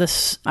else about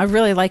this, I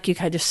really like you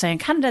kind of just saying,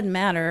 kind of doesn't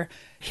matter.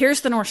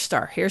 Here's the North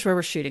Star. Here's where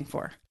we're shooting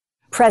for.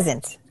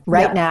 Present,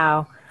 right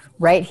now,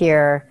 right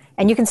here.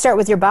 And you can start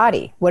with your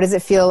body. What does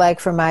it feel like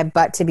for my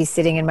butt to be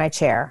sitting in my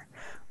chair?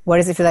 What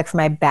does it feel like for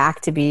my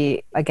back to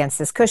be against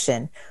this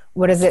cushion?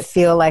 What does it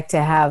feel like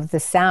to have the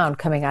sound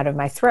coming out of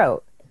my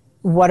throat?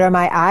 What are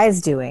my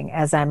eyes doing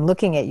as I'm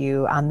looking at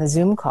you on the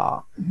Zoom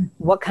call? Mm-hmm.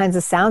 What kinds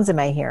of sounds am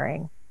I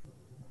hearing?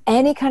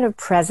 Any kind of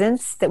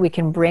presence that we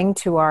can bring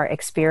to our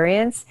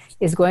experience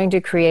is going to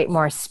create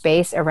more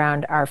space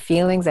around our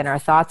feelings and our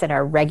thoughts and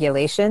our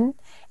regulation,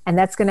 and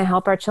that's going to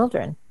help our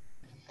children.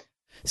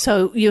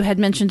 So you had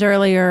mentioned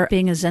earlier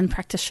being a Zen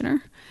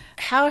practitioner.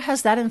 How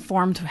has that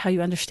informed how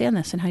you understand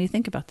this and how you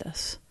think about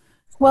this?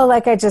 Well,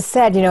 like I just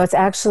said, it's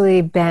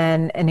actually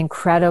been an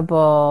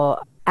incredible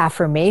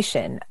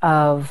affirmation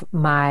of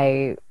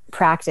my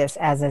practice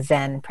as a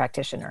Zen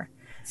practitioner.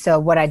 So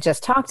what I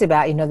just talked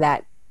about,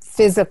 that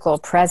physical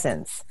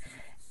presence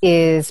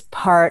is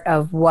part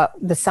of what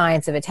the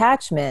science of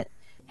attachment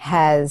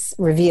has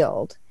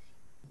revealed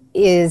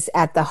is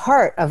at the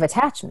heart of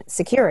attachment,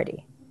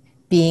 security,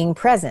 being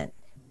present,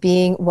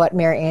 being what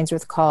Mary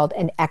Ainsworth called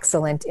an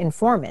excellent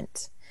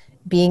informant,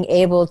 being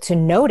able to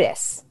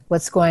notice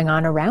what's going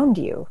on around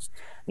you.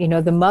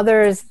 The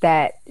mothers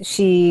that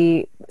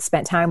she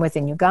spent time with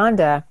in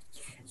Uganda,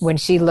 when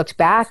she looked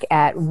back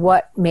at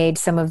what made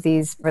some of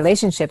these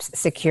relationships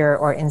secure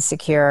or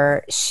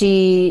insecure,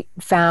 she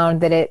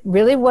found that it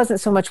really wasn't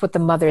so much what the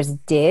mothers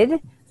did,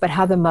 but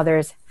how the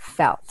mothers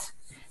felt.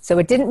 So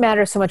it didn't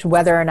matter so much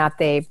whether or not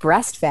they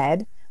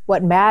breastfed.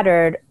 What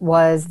mattered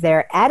was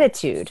their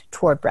attitude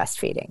toward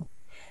breastfeeding.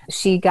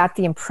 She got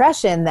the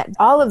impression that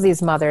all of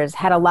these mothers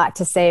had a lot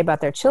to say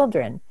about their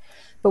children.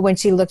 But when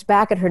she looked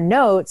back at her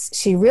notes,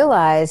 she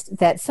realized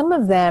that some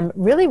of them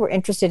really were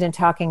interested in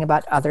talking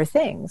about other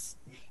things.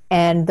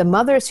 And the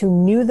mothers who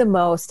knew the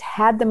most,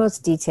 had the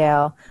most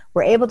detail,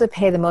 were able to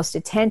pay the most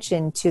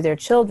attention to their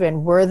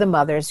children were the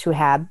mothers who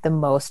had the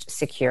most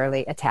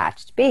securely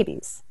attached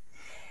babies.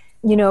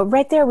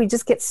 Right there, we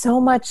just get so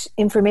much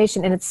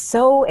information, and it's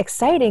so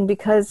exciting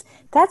because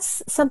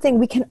that's something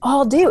we can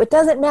all do. It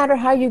doesn't matter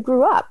how you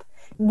grew up.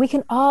 We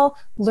can all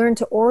learn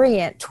to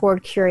orient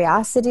toward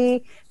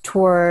curiosity,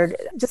 toward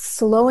just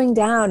slowing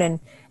down and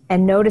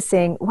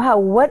noticing, wow,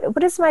 what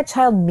does my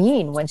child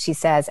mean when she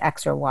says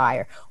X or Y?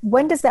 Or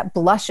when does that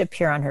blush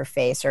appear on her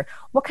face? Or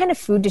what kind of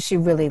food does she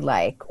really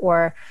like?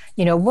 Or,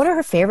 what are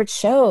her favorite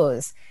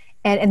shows?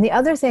 And the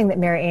other thing that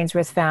Mary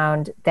Ainsworth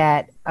found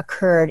that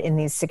occurred in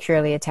these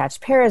securely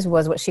attached pairs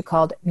was what she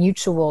called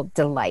mutual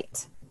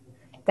delight.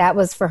 That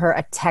was for her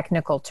a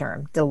technical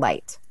term,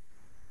 delight,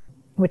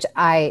 which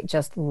I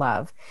just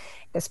love,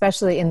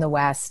 especially in the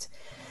West.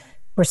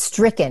 We're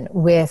stricken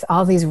with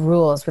all these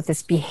rules, with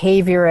this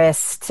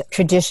behaviorist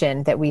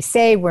tradition that we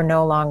say we're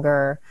no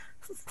longer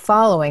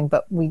following,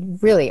 but we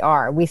really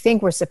are. We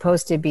think we're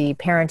supposed to be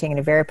parenting in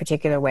a very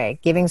particular way,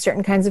 giving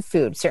certain kinds of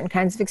food, certain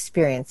kinds of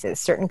experiences,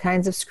 certain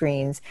kinds of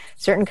screens,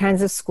 certain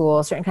kinds of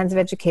school, certain kinds of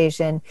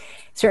education,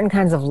 certain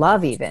kinds of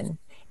love even.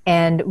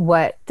 And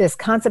what this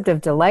concept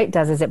of delight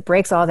does is it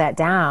breaks all that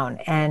down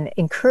and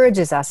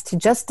encourages us to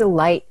just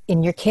delight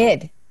in your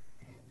kid,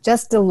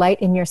 just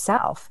delight in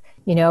yourself.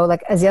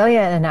 Like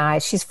Azalea and I,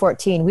 she's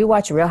 14, we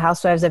watch Real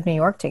Housewives of New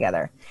York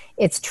together.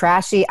 It's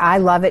trashy. I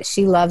love it.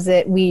 She loves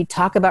it. We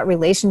talk about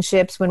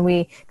relationships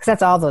because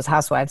that's all those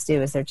housewives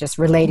do is they're just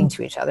relating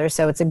to each other.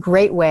 So it's a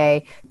great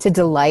way to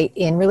delight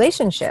in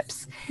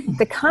relationships.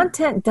 The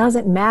content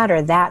doesn't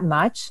matter that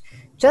much.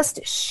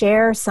 just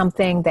share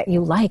something that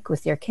you like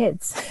with your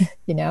kids.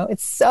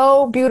 It's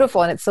so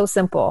beautiful and it's so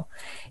simple.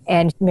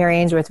 And Mary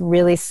Ainsworth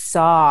really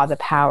saw the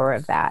power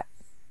of that.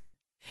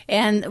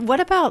 And what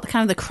about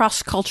kind of the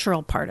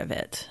cross-cultural part of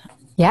it?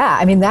 Yeah,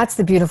 I mean, that's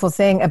the beautiful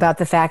thing about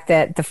the fact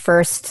that the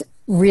first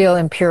real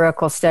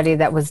empirical study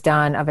that was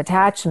done of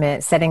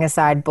attachment, setting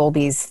aside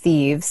Bowlby's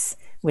Thieves,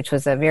 which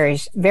was a very,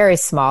 very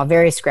small,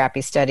 very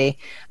scrappy study,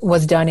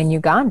 was done in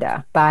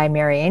Uganda by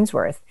Mary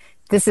Ainsworth.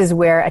 This is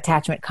where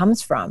attachment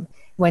comes from.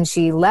 When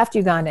she left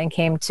Uganda and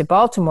came to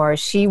Baltimore,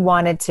 she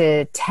wanted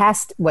to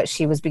test what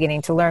she was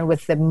beginning to learn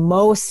with the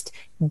most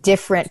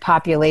different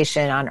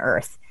population on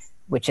earth,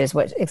 which is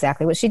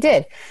exactly what she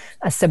did.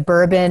 A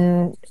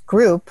suburban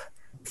group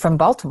from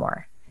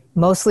Baltimore,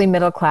 mostly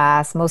middle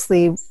class,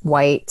 mostly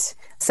white,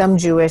 some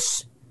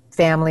Jewish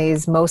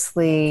families,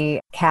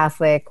 mostly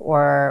Catholic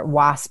or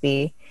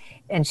WASPy,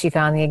 and she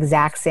found the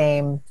exact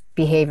same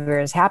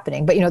behaviors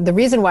happening. But, the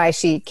reason why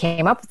she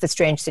came up with the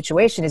strange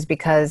situation is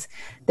because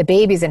the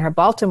babies in her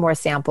Baltimore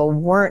sample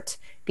weren't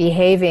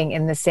behaving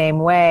in the same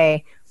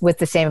way with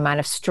the same amount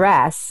of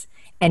stress.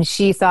 And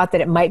she thought that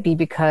it might be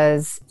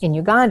because in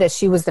Uganda,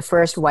 she was the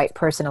first white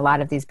person a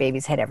lot of these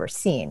babies had ever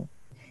seen.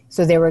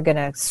 So they were going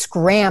to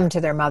scram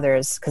to their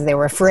mothers because they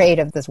were afraid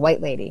of this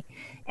white lady.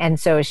 And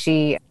so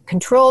she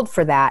controlled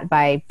for that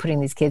by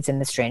putting these kids in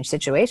this strange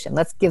situation.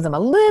 Let's give them a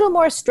little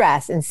more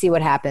stress and see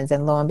what happens.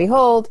 And lo and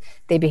behold,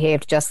 they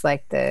behaved just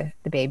like the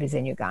babies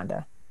in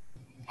Uganda.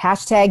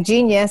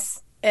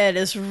 #genius. It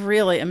is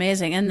really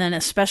amazing. And then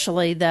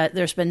especially that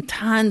there's been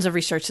tons of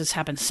research that's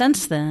happened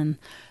since then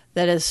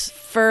that is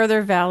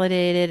further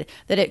validated,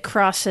 that it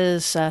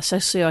crosses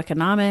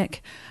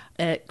socioeconomic,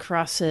 it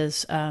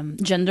crosses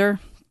gender.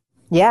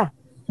 Yeah.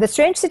 The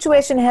strange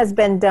situation has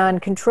been done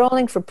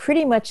controlling for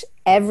pretty much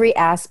every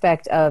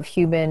aspect of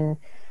humanhood.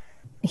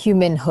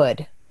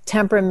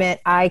 Temperament,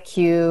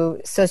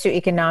 IQ,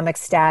 socioeconomic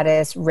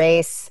status,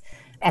 race,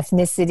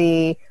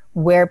 ethnicity,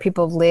 where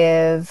people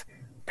live,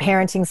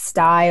 parenting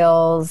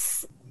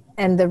styles.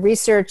 And the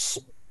research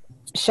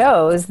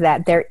shows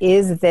that there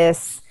is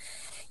this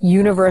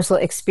universal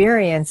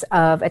experience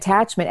of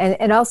attachment.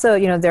 And also,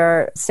 there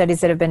are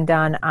studies that have been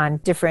done on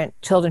different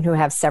children who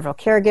have several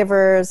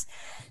caregivers.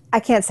 I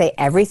can't say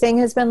everything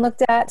has been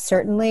looked at,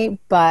 certainly,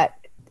 but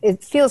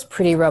it feels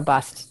pretty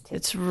robust.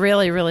 It's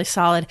really, really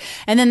solid.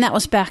 And then that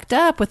was backed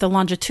up with the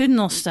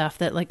longitudinal stuff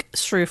that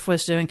Srouff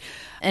was doing,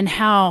 and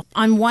how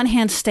on one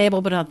hand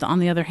stable, but on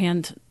the other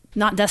hand,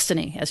 not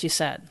destiny, as you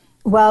said.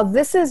 Well,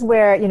 this is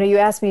where, you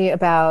asked me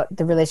about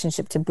the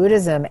relationship to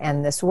Buddhism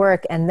and this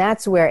work, and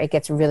that's where it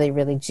gets really,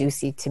 really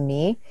juicy to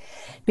me,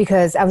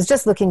 because I was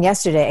just looking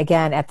yesterday,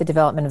 again, at The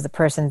Development of the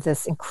Person,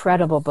 this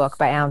incredible book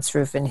by Alan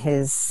Srouff and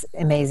his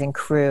amazing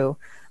crew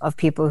of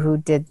people who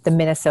did the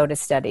Minnesota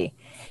study.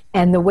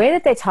 And the way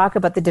that they talk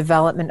about the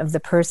development of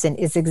the person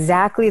is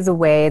exactly the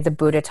way the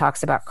Buddha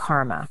talks about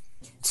karma.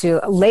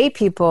 To lay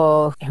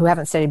people who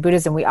haven't studied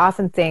Buddhism, we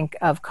often think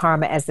of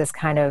karma as this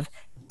kind of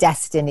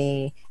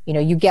destiny,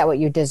 you get what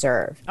you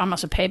deserve.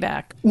 Almost a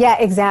payback. Yeah,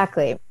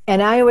 exactly.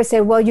 And I always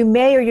say, well, you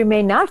may or you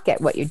may not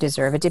get what you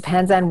deserve. It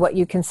depends on what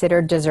you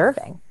consider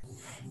deserving.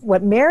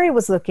 What Mary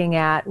was looking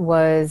at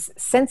was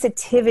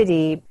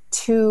sensitivity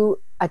to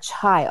a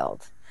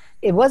child.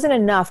 It wasn't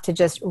enough to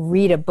just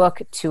read a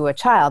book to a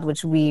child,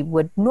 which we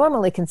would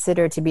normally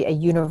consider to be a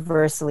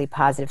universally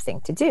positive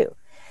thing to do.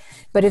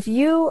 But if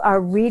you are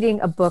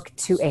reading a book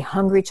to a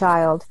hungry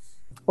child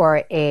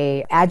or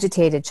a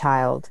agitated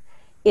child,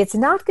 it's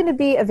not going to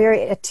be a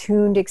very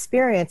attuned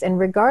experience. And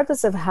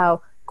regardless of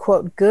how,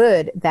 quote,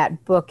 good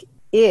that book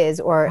is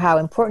or how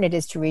important it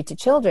is to read to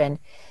children,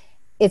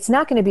 it's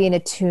not going to be an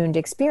attuned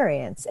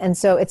experience. And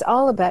so it's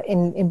all about,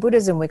 in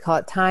Buddhism, we call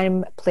it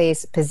time,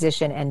 place,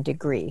 position, and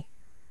degree.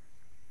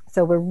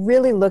 So we're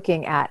really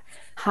looking at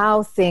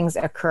how things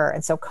occur.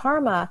 And so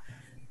karma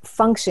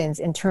functions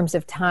in terms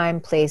of time,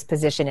 place,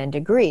 position, and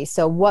degree.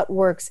 So what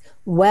works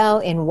well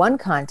in one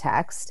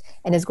context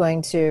and is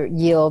going to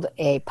yield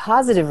a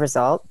positive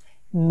result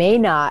may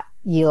not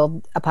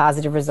yield a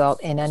positive result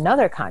in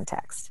another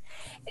context.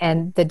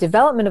 And the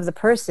development of the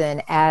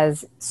person,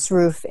 as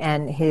Srouff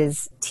and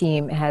his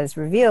team has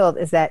revealed,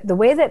 is that the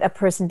way that a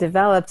person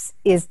develops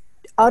is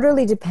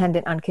utterly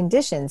dependent on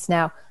conditions.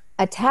 Now,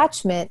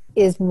 attachment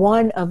is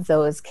one of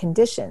those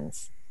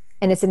conditions,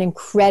 and it's an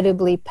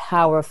incredibly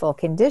powerful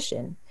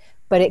condition.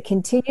 But it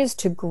continues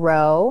to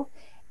grow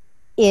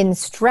in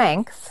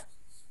strength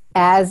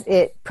as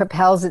it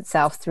propels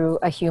itself through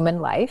a human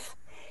life.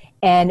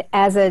 And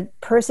as a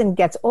person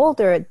gets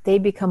older, they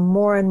become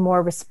more and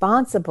more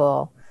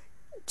responsible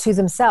to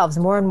themselves,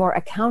 more and more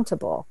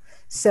accountable.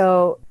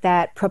 So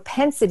that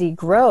propensity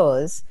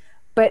grows,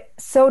 but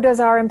so does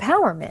our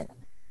empowerment,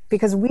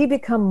 because we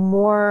become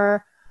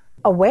more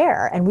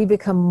aware and we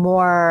become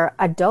more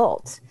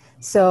adult.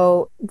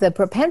 So the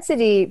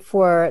propensity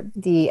for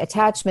the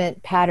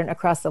attachment pattern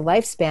across the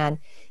lifespan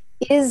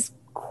is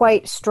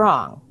quite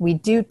strong. We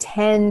do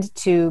tend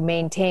to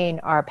maintain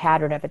our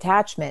pattern of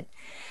attachment.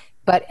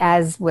 But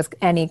as with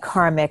any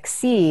karmic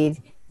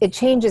seed, it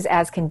changes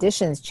as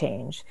conditions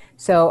change.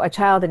 So a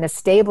child in a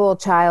stable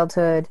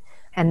childhood,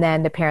 and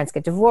then the parents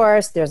get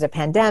divorced, there's a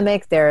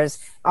pandemic, there's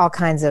all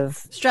kinds of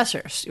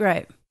stressors,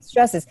 right?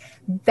 Stresses,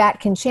 that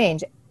can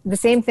change. The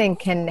same thing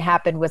can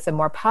happen with a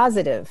more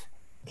positive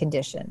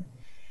condition.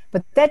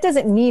 But that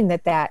doesn't mean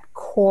that that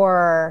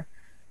core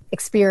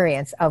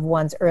experience of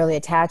one's early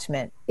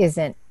attachment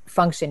isn't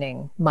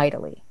functioning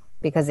mightily,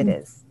 because it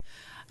is.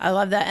 I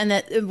love that. And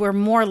that we're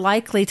more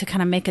likely to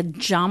kind of make a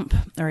jump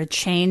or a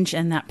change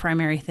in that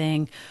primary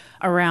thing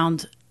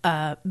around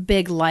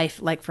big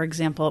life, like, for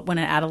example, when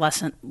an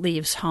adolescent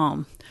leaves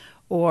home,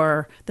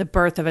 or the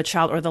birth of a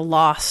child, or the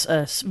loss,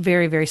 a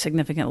very, very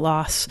significant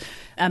loss,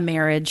 a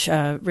marriage,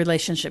 a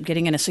relationship,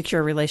 getting in a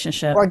secure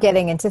relationship. Or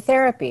getting into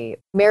therapy.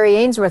 Mary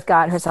Ainsworth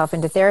got herself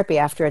into therapy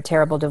after a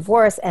terrible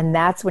divorce, and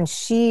that's when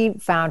she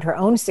found her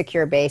own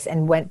secure base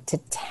and went to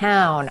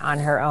town on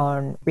her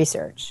own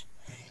research.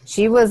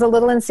 She was a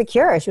little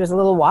insecure. She was a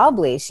little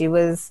wobbly. She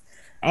was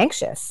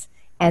anxious.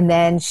 And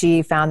then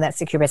she found that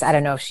secure base. I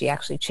don't know if she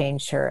actually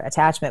changed her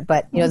attachment,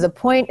 but the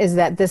point is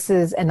that this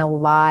is an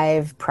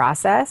alive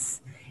process.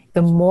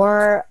 The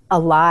more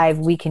alive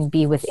we can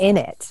be within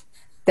it,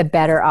 the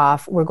better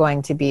off we're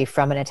going to be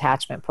from an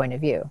attachment point of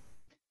view.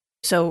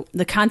 So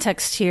the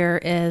context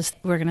here is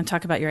we're going to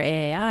talk about your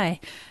AAI,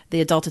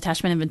 the Adult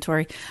Attachment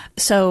Inventory.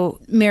 So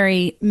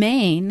Mary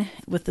Main,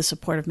 with the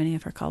support of many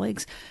of her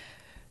colleagues,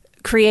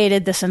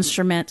 created this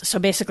instrument. So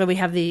basically we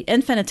have the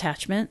infant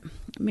attachment,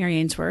 Mary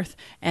Ainsworth,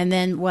 and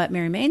then what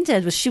Mary Main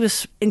did was she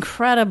was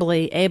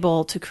incredibly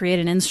able to create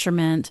an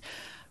instrument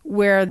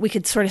where we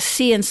could sort of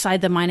see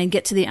inside the mind and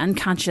get to the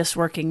unconscious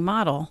working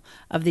model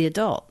of the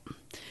adult.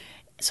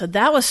 So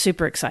that was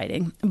super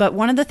exciting. But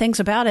one of the things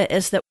about it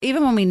is that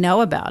even when we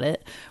know about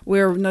it,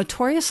 we're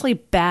notoriously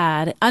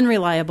bad,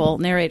 unreliable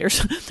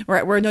narrators.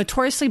 We're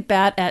notoriously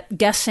bad at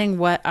guessing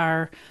what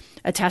our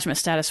attachment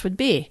status would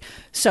be.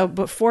 So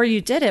before you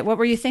did it, what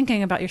were you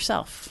thinking about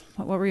yourself?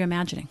 What were you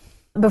imagining?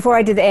 Before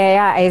I did the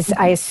AAI,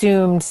 I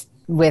assumed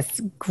with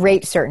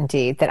great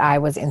certainty that I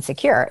was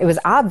insecure. It was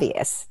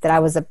obvious that I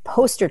was a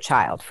poster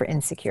child for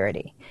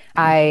insecurity.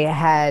 I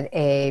had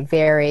a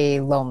very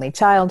lonely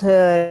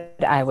childhood.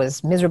 I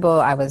was miserable.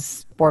 I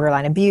was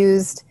borderline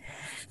abused.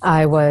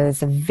 I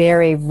was a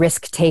very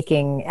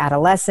risk-taking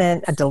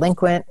adolescent, a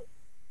delinquent.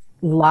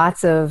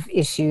 Lots of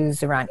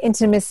issues around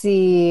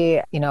intimacy,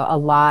 a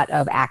lot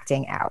of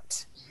acting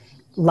out,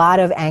 a lot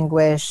of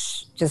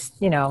anguish, just,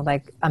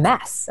 like a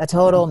mess, a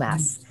total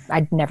mess.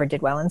 I never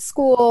did well in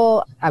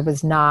school. I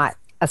was not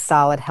a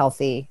solid,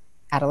 healthy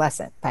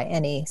adolescent by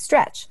any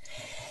stretch.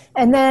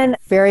 And then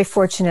very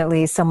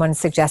fortunately, someone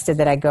suggested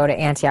that I go to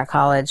Antioch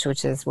College,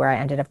 which is where I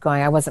ended up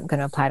going. I wasn't going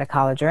to apply to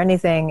college or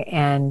anything.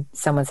 And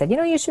someone said,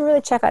 you should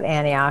really check out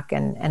Antioch.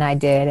 And I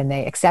did, and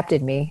they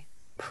accepted me.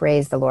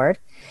 Praise the Lord.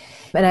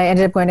 And I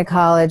ended up going to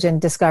college and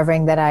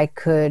discovering that I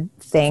could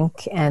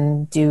think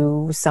and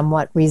do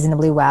somewhat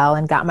reasonably well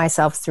and got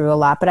myself through a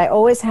lot. But I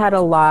always had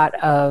a lot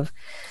of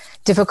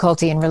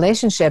difficulty in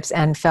relationships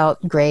and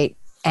felt great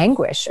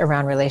anguish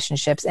around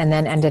relationships, and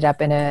then ended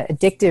up in an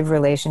addictive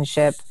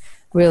relationship,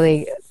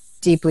 really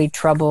deeply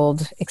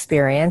troubled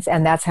experience.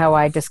 And that's how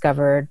I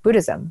discovered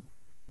Buddhism.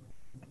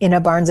 In a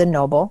Barnes and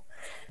Noble,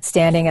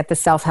 standing at the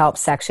self-help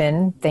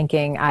section,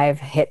 thinking I've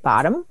hit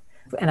bottom.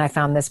 And I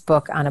found this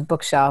book on a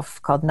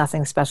bookshelf called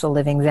Nothing Special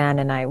Living Zen,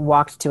 and I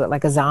walked to it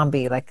like a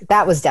zombie, like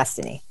that was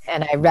destiny.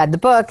 And I read the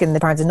book in the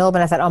Barnes & Noble,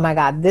 and I thought, oh my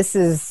God, this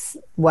is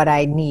what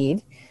I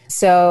need.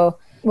 So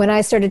when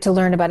I started to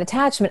learn about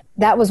attachment,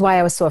 that was why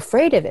I was so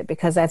afraid of it,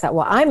 because I thought,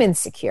 well, I'm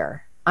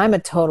insecure. I'm a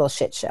total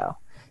shit show.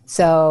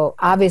 So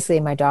obviously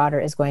my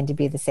daughter is going to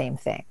be the same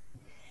thing.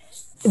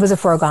 It was a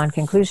foregone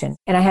conclusion.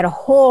 And I had a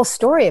whole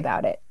story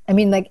about it. I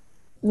mean, like,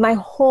 my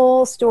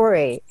whole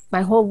story,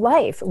 my whole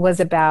life was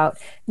about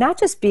not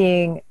just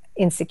being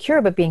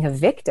insecure, but being a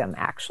victim,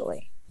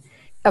 actually,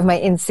 of my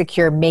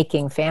insecure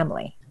making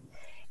family.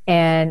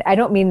 And I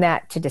don't mean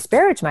that to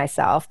disparage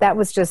myself. That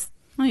was just...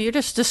 Well, you're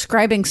just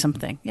describing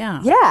something. Yeah.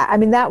 Yeah. I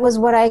mean, that was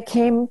what I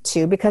came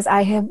to because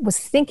was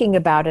thinking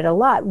about it a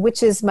lot,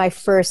 which is my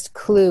first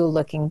clue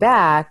looking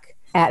back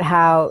at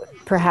how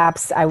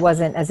perhaps I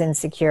wasn't as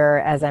insecure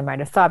as I might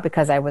have thought,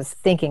 because I was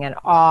thinking an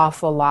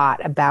awful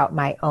lot about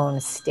my own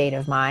state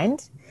of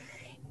mind.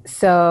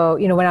 So,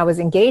 when I was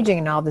engaging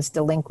in all this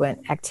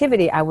delinquent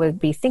activity, I would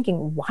be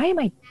thinking, why am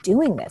I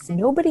doing this?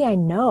 Nobody I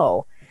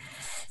know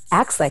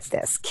acts like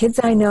this. Kids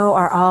I know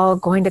are all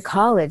going to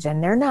college,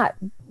 and they're not,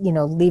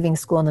 leaving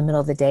school in the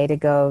middle of the day to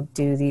go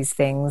do these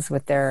things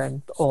with their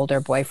older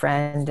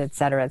boyfriend, et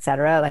cetera, et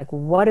cetera. Like,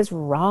 what is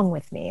wrong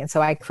with me? And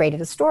so I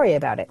created a story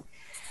about it.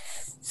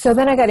 So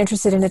then I got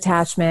interested in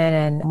attachment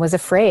and was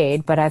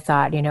afraid, but I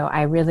thought,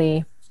 I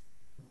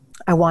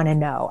want to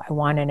know. I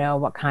want to know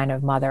what kind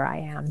of mother I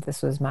am.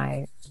 This was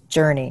my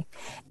journey.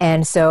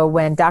 And so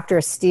when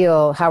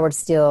Howard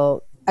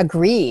Steele,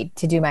 agreed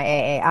to do my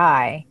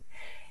AAI,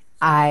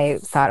 I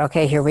thought,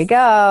 okay, here we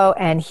go.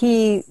 And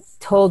he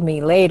told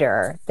me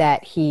later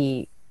that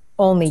he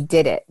only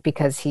did it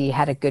because he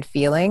had a good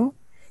feeling.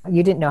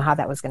 You didn't know how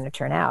that was going to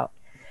turn out.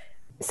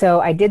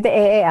 So I did the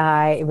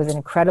AAI. It was an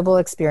incredible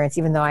experience,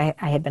 even though I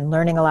had been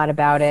learning a lot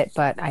about it,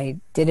 but I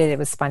did it. It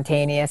was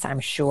spontaneous, I'm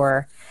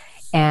sure.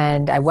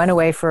 And I went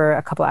away for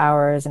a couple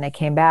hours and I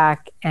came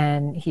back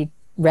and he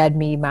read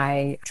me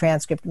my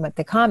transcript,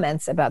 the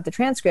comments about the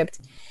transcript,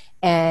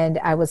 and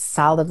I was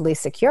solidly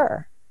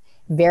secure.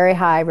 Very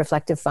high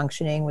reflective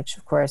functioning, which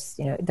of course,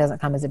 it doesn't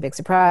come as a big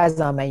surprise.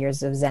 All my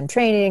years of Zen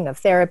training, of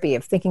therapy,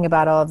 of thinking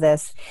about all of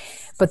this.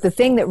 But the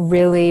thing that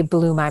really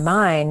blew my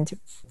mind,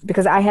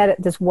 because I had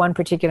this one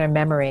particular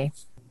memory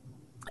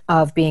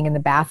of being in the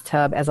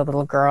bathtub as a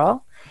little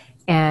girl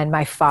and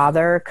my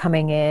father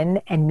coming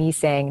in and me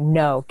saying,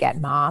 "No, get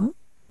mom."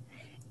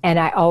 And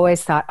I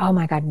always thought, oh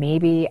my God,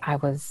 maybe I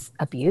was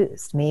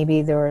abused.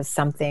 Maybe there was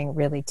something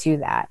really to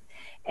that.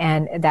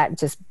 And that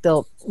just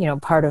built,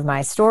 part of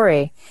my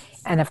story.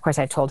 And of course,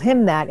 I told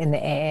him that in the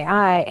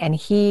AAI, and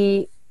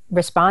he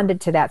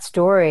responded to that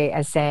story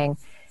as saying,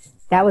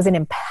 that was an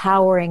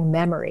empowering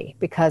memory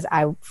because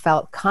I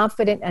felt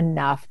confident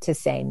enough to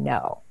say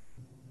no.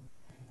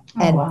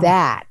 Oh, and wow.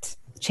 That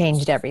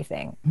changed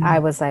everything. Mm-hmm. I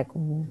was like,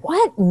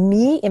 what?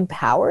 Me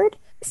empowered?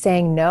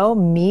 Saying no?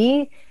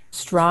 Me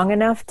strong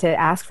enough to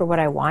ask for what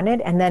I wanted?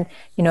 And then,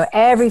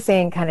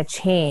 everything kind of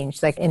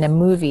changed. Like in a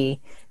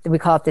movie, we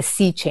call it the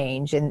sea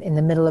change in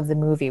the middle of the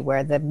movie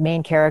where the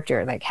main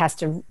character has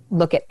to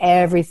look at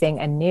everything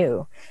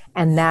anew.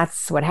 And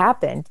that's what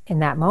happened in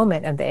that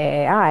moment of the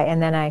AAI.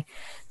 And then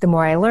the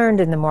more I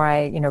learned and the more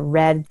I,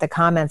 read the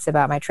comments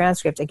about my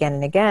transcript again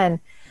and again,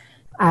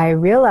 I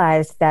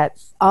realized that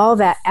all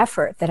that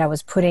effort that I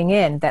was putting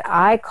in, that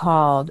I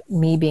called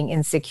me being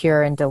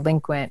insecure and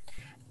delinquent,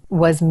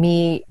 was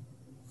me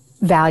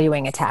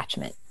valuing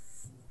attachment.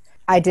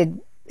 I did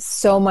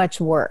so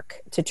much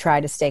work to try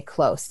to stay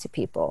close to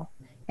people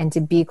and to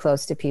be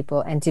close to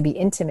people and to be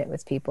intimate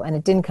with people. And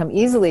it didn't come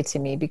easily to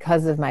me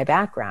because of my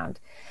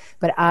background.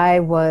 But I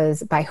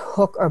was, by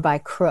hook or by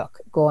crook,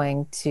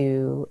 going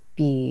to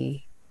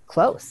be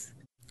close.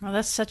 Well,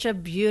 that's such a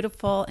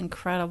beautiful,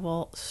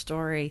 incredible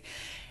story.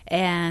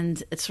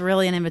 And it's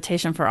really an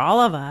invitation for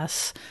all of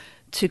us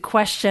to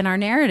question our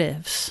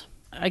narratives.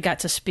 I got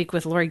to speak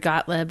with Lori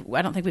Gottlieb.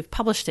 I don't think we've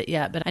published it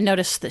yet, but I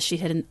noticed that she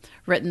had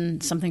written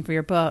something for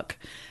your book.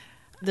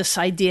 This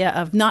idea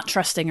of not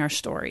trusting our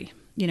story,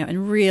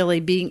 and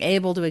really being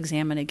able to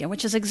examine again,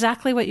 which is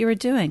exactly what you were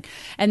doing.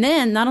 And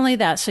then not only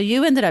that, so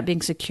you ended up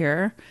being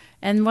secure.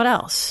 And what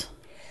else?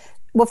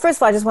 Well, first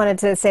of all, I just wanted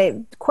to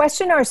say,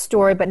 question our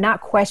story, but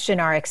not question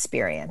our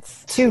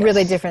experience. Two yes.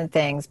 really different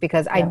things,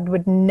 because I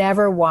would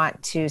never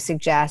want to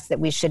suggest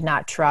that we should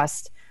not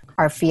trust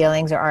our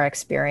feelings or our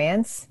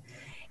experience.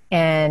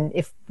 And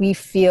if we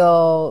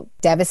feel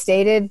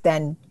devastated,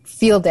 then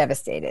feel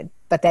devastated.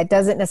 But that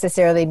doesn't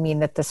necessarily mean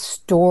that the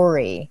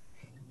story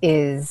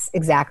is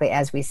exactly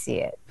as we see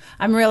it.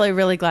 I'm really,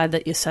 really glad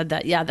that you said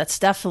that. Yeah, that's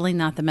definitely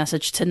not the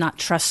message, to not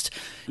trust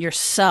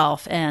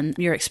yourself and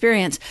your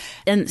experience.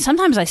 And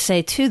sometimes I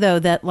say too, though,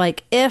 that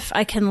if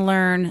I can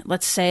learn,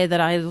 let's say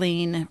that I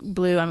lean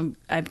blue,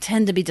 I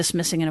tend to be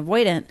dismissing and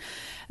avoidant,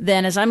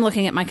 then as I'm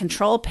looking at my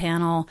control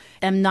panel,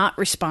 I'm not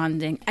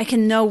responding. I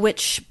can know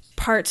which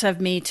parts of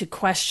me to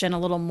question a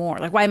little more.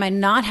 Why am I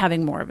not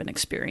having more of an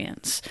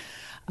experience?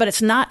 But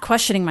it's not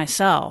questioning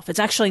myself. It's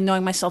actually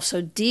knowing myself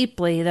so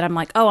deeply that I'm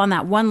on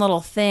that one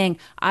little thing,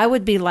 I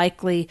would be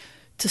likely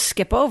to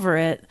skip over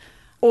it.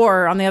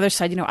 Or on the other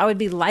side, I would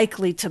be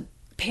likely to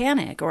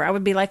panic, or I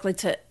would be likely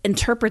to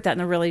interpret that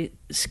in a really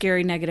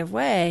scary, negative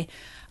way.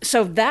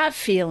 So that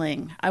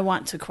feeling I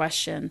want to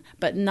question,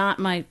 but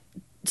not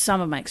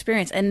some of my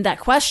experience. And that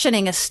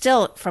questioning is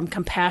still from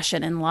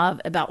compassion and love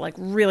about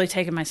really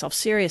taking myself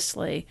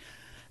seriously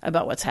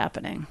about what's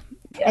happening.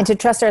 Yeah. And to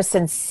trust our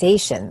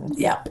sensations.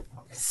 Yeah.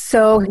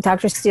 So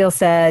Dr. Steele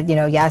said,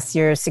 yes,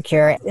 you're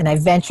secure. And I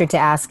ventured to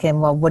ask him,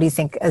 well, what do you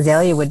think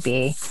Azalea would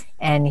be?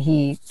 And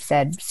he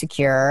said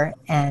secure.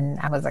 And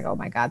I was like, oh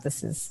my God,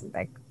 this is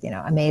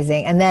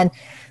amazing. And then,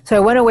 so I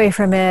went away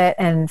from it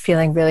and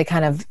feeling really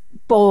kind of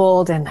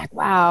bold and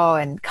wow,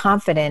 and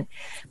confident.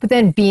 But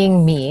then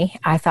being me,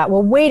 I thought,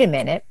 well, wait a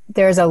minute,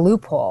 there's a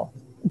loophole,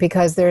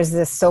 because there's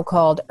this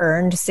so-called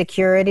earned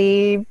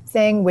security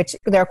thing, which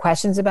there are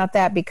questions about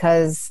that,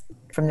 because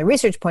from the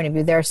research point of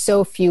view, there are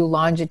so few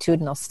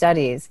longitudinal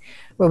studies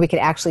where we could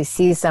actually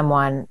see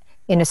someone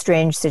in a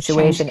strange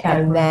situation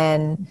and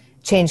then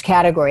change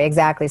category.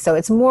 Exactly. So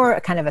it's more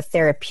kind of a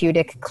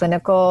therapeutic,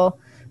 clinical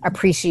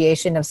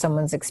appreciation of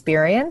someone's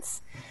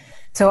experience.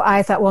 So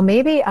I thought, well,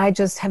 maybe I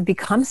just have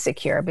become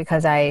secure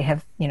because I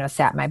have,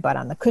 sat my butt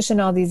on the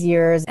cushion all these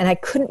years. And I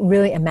couldn't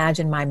really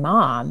imagine my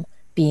mom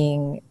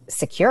being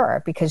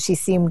secure because she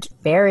seemed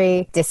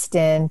very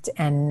distant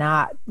and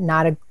not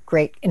a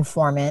great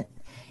informant.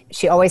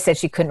 She always said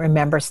she couldn't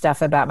remember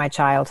stuff about my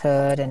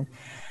childhood. And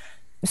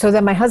so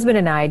then my husband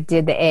and I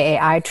did the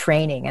AAI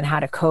training and how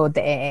to code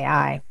the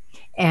AAI.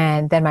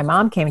 And then my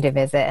mom came to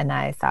visit and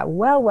I thought,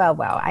 well,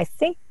 I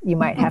think you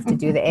might have to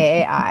do the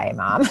AAI,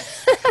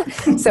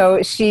 Mom.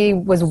 So she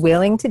was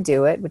willing to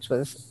do it, which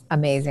was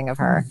amazing of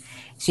her.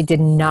 She did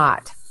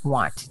not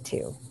want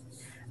to,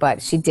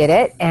 but she did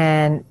it.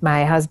 And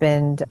my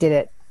husband did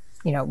it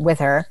with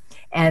her.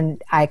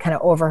 And I kind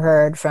of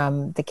overheard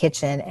from the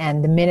kitchen.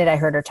 And the minute I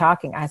heard her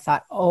talking, I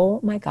thought, oh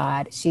my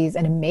God, she's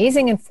an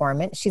amazing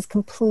informant. She's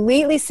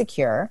completely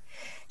secure.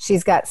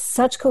 She's got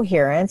such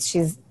coherence.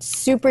 She's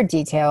super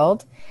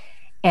detailed.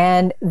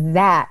 And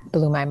that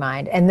blew my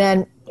mind. And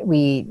then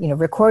we,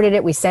 recorded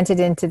it. We sent it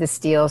into the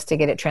Steels to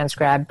get it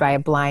transcribed by a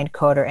blind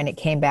coder, and it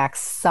came back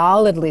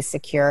solidly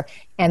secure.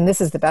 And this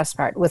is the best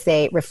part, with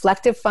a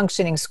reflective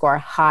functioning score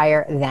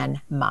higher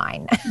than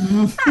mine.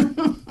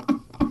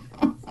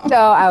 So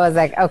I was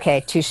like,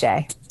 okay, touche.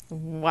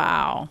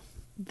 Wow.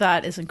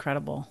 That is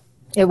incredible.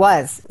 It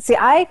was. See,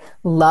 I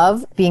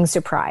love being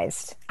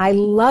surprised. I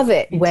love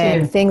it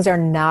when things are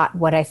not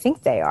what I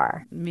think they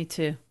are. Me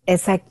too.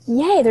 It's like,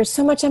 yay, there's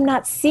so much I'm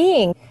not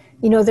seeing.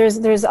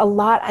 There's a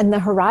lot on the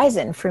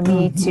horizon for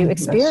me to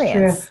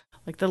experience.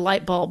 Like the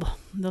light bulb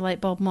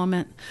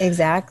moment.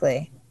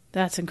 Exactly.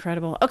 That's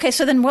incredible. Okay,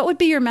 so then what would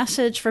be your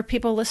message for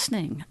people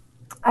listening?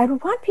 I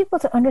want people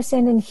to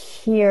understand and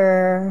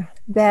hear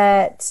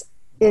that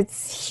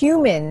it's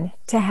human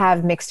to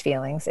have mixed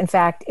feelings. In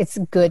fact, it's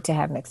good to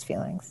have mixed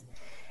feelings.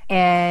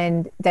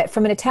 And that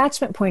from an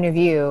attachment point of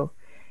view,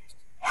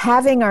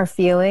 having our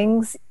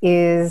feelings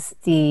is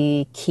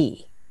the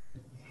key.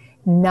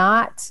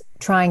 Not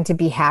trying to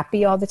be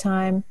happy all the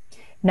time,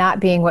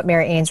 not being what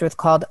Mary Ainsworth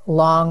called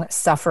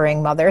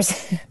long-suffering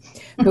mothers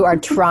who are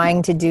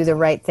trying to do the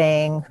right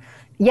thing.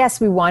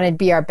 Yes, we want to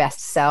be our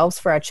best selves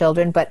for our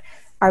children, but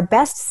our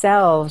best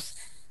selves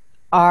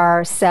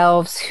are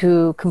selves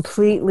who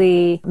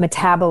completely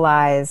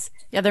metabolize.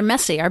 Yeah, they're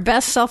messy. Our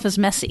best self is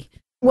messy.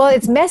 Well,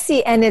 it's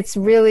messy, and it's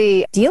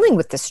really dealing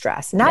with the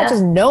stress, not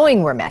just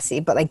knowing we're messy,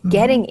 but like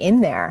getting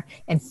in there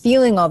and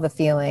feeling all the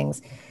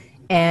feelings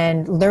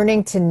and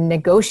learning to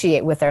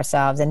negotiate with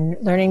ourselves and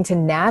learning to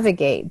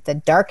navigate the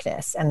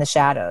darkness and the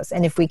shadows.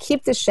 And if we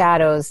keep the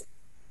shadows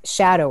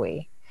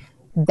shadowy,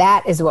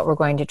 that is what we're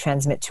going to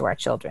transmit to our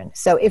children.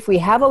 So if we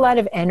have a lot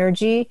of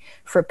energy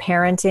for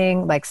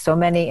parenting, like so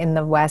many in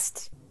the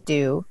West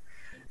do,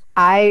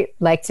 I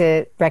like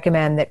to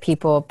recommend that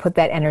people put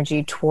that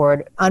energy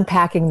toward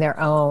unpacking their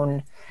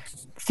own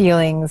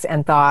feelings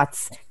and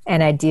thoughts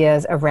and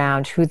ideas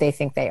around who they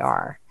think they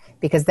are,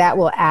 because that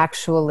will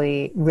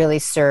actually really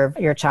serve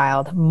your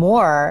child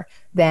more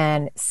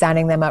than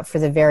signing them up for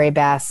the very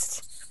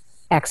best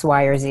X,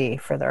 Y, or Z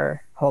for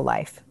their whole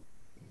life.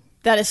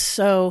 That is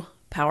so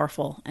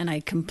powerful, and I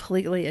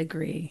completely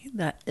agree.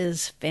 That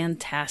is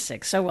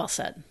fantastic. So well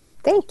said.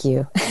 Thank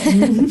you.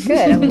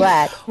 Good, I'm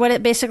glad. What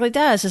it basically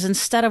does is,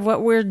 instead of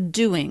what we're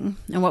doing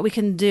and what we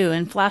can do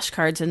in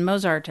flashcards and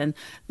Mozart and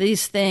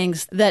these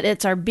things, that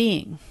it's our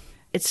being.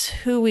 It's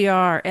who we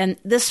are. And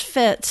this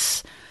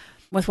fits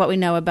with what we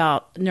know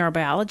about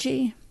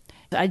neurobiology.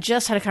 I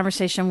just had a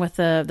conversation with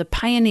the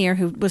pioneer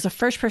who was the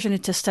first person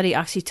to study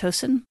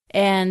oxytocin.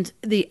 And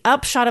the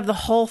upshot of the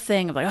whole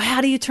thing of like,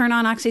 how do you turn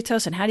on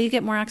oxytocin? How do you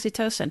get more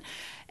oxytocin?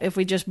 If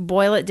we just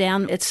boil it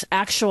down, it's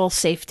actual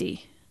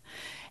safety.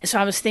 So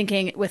I was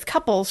thinking with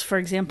couples, for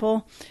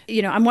example,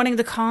 I'm wanting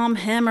to calm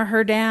him or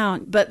her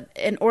down. But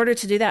in order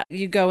to do that,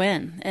 you go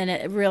in, and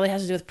it really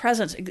has to do with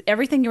presence.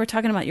 Everything you were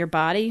talking about, your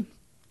body,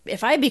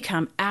 if I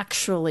become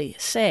actually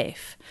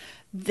safe,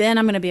 then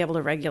I'm going to be able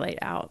to regulate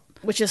out,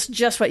 which is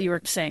just what you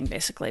were saying,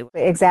 basically.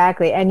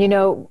 Exactly.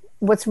 And,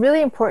 what's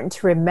really important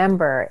to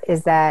remember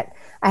is that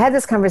I had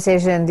this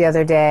conversation the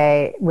other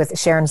day with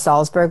Sharon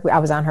Salzberg. I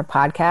was on her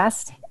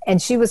podcast, and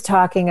she was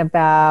talking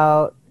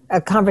about a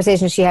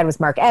conversation she had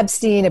with Mark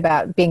Epstein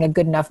about being a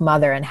good enough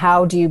mother and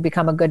how do you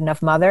become a good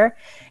enough mother.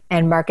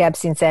 And Mark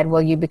Epstein said,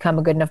 well, you become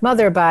a good enough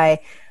mother by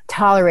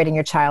tolerating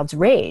your child's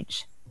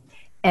rage.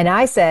 And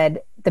I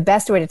said, the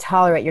best way to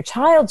tolerate your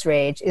child's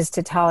rage is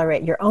to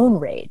tolerate your own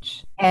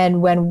rage.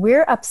 And when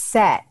we're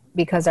upset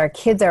because our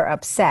kids are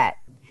upset,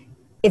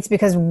 it's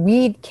because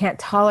we can't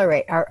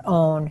tolerate our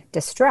own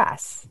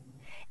distress.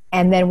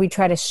 And then we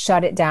try to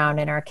shut it down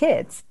in our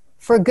kids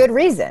for good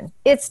reason.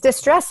 It's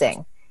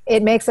distressing.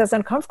 It makes us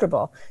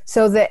uncomfortable.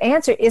 So the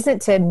answer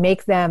isn't to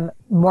make them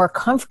more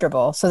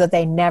comfortable so that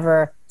they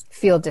never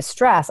feel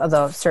distress,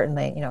 although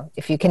certainly,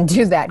 if you can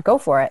do that, go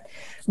for it.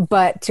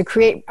 But to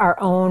create our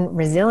own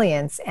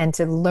resilience and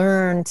to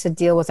learn to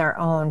deal with our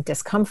own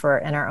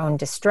discomfort and our own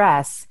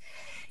distress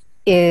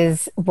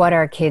is what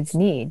our kids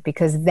need,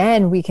 because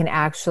then we can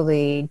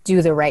actually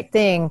do the right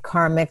thing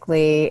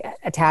karmically,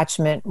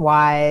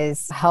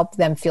 attachment-wise, help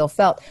them feel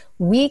felt.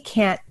 We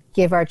can't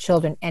give our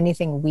children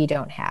anything we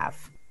don't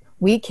have.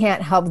 We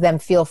can't help them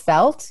feel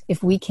felt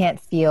if we can't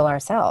feel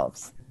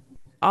ourselves.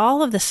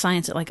 All of the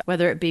science, like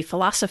whether it be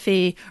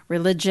philosophy,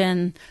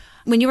 religion,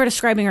 when you were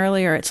describing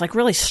earlier, it's like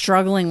really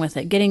struggling with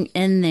it, getting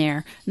in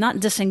there, not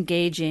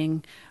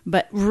disengaging,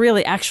 but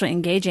really actually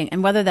engaging.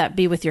 And whether that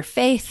be with your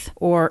faith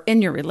or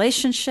in your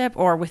relationship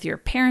or with your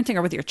parenting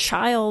or with your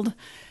child,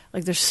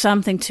 like there's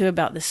something too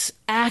about this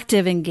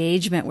active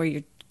engagement where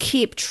you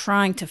keep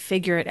trying to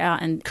figure it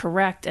out and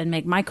correct and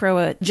make micro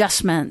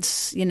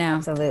adjustments,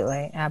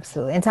 Absolutely.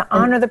 And to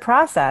honor the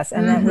process,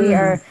 and that we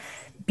are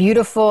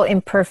beautiful,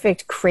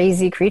 imperfect,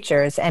 crazy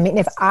creatures. I mean,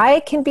 if I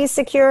can be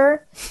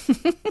secure,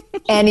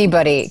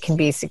 anybody can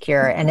be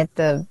secure. And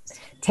the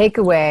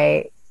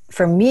takeaway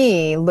for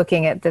me,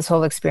 looking at this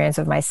whole experience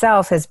of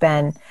myself, has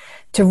been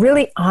to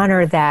really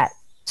honor that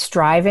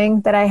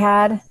striving that I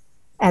had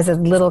as a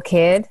little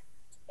kid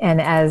and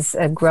as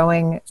a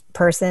growing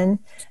person,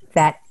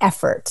 that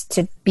effort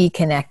to be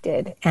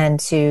connected and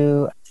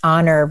to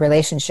honor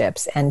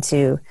relationships and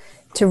to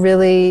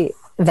really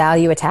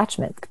value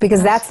attachment,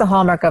 because that's the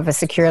hallmark of a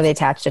securely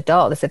attached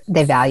adult, is that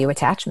they value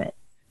attachment.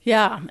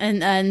 Yeah,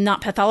 and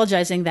not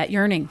pathologizing that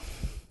yearning.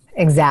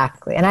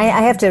 Exactly. And I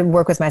have to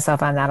work with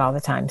myself on that all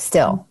the time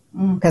still,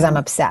 because I'm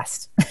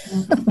obsessed.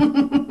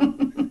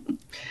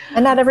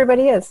 And not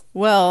everybody is.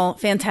 Well,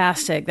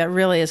 fantastic. That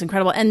really is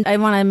incredible. And I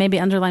want to maybe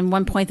underline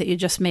one point that you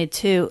just made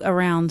too,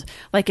 around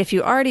like if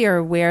you already are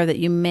aware that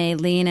you may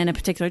lean in a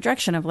particular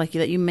direction of like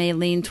that you may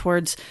lean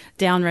towards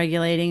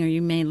down-regulating, or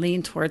you may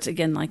lean towards,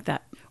 again, like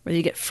that, where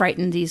you get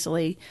frightened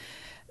easily.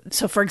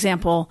 So for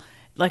example,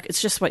 like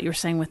it's just what you were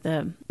saying with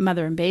the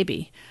mother and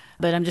baby,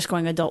 but I'm just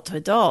going adult to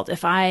adult.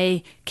 If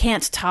I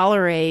can't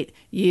tolerate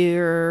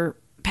your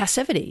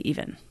passivity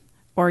even,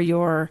 or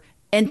your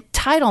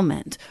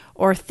entitlement,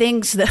 or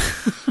things that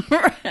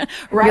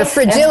right? Your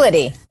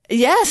fragility.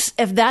 Yes,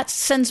 if that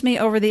sends me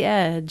over the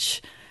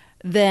edge,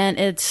 then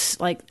it's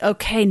like,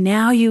 okay,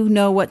 now you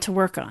know what to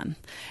work on.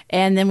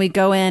 And then we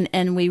go in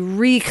and we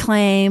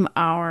reclaim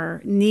our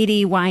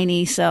needy,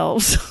 whiny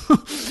selves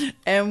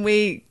and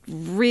we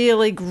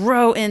really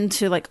grow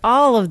into like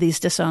all of these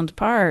disowned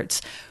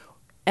parts.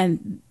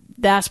 And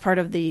that's part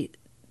of the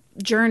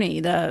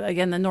journey, the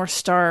North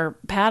Star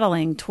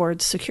paddling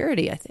towards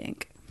security, I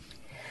think.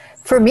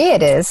 For me,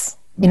 it is.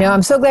 You know,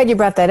 I'm so glad you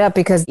brought that up,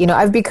 because, you know,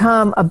 I've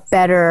become a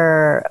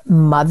better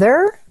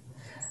mother,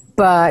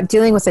 but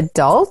dealing with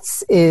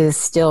adults is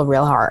still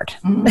real hard,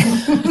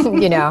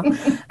 you know,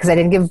 because I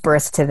didn't give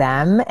birth to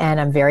them and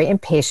I'm very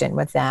impatient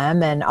with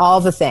them and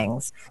all the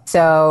things.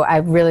 So I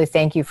really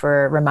thank you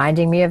for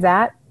reminding me of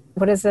that.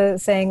 What is the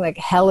saying? Like,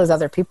 hell is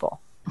other people,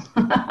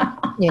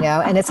 you know,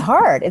 and it's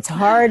hard. It's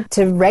hard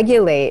to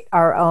regulate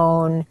our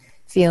own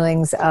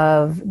feelings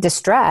of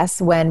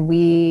distress when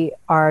we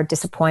are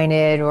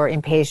disappointed or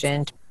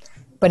impatient,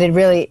 but it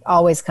really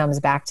always comes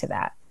back to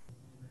that.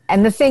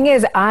 And the thing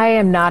is, I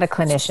am not a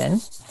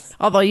clinician.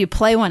 Although you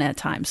play one at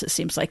times, it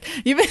seems like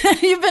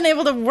you've been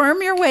able to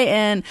worm your way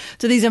in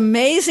to these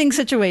amazing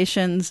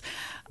situations.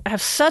 I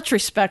have such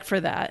respect for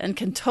that and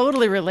can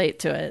totally relate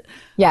to it.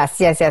 Yes.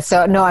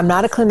 So no, I'm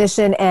not a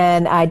clinician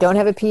and I don't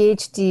have a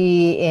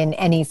PhD in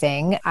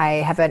anything. I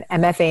have an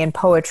MFA in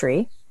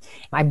poetry.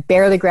 I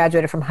barely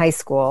graduated from high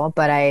school,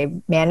 but I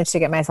managed to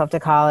get myself to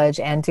college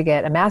and to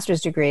get a master's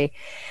degree.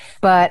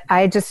 But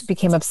I just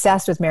became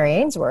obsessed with Mary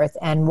Ainsworth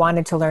and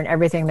wanted to learn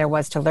everything there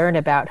was to learn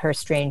about her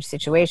strange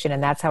situation.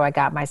 And that's how I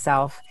got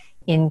myself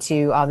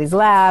into all these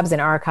labs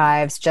and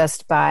archives,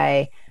 just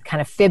by kind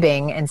of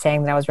fibbing and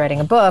saying that I was writing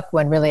a book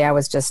when really I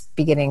was just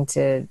beginning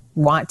to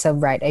want to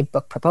write a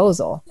book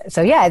proposal.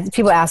 So yeah,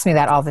 people ask me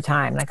that all the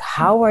time, like,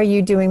 how are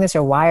you doing this,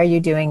 or why are you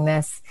doing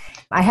this?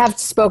 I have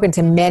spoken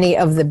to many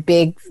of the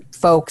big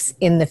folks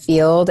in the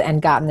field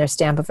and gotten their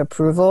stamp of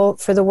approval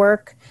for the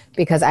work,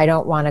 because I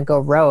don't want to go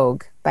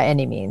rogue by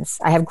any means.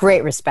 I have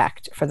great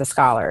respect for the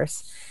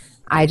scholars.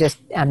 I just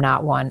am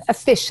not one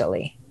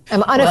officially.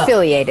 I'm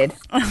unaffiliated.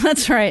 Well,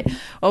 that's right.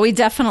 Well, we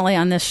definitely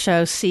on this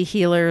show see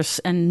healers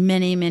in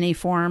many, many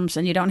forms,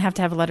 and you don't have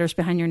to have letters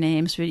behind your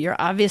names, but you're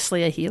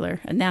obviously a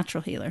healer, a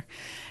natural healer.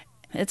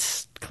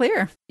 It's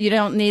clear. You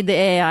don't need the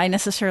AI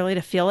necessarily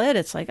to feel it.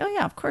 It's like, oh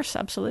yeah, of course,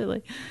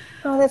 absolutely.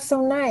 Oh, that's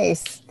so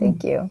nice.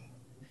 Thank you.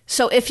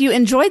 So if you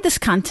enjoyed this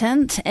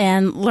content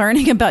and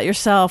learning about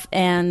yourself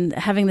and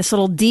having this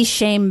little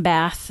de-shame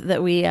bath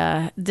that we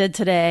did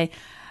today,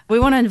 we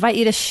want to invite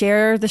you to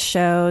share the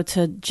show,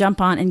 to jump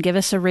on and give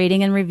us a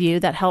rating and review.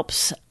 That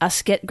helps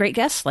us get great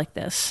guests like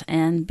this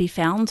and be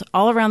found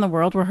all around the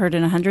world. We're heard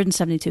in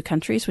 172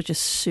 countries, which is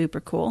super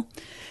cool.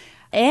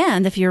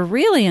 And if you're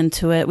really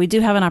into it, we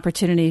do have an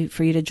opportunity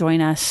for you to join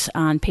us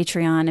on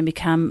Patreon and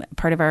become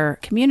part of our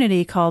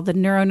community called the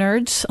Neuro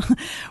Nerds,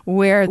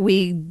 where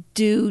we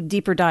do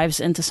deeper dives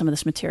into some of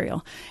this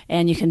material.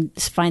 And you can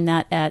find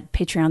that at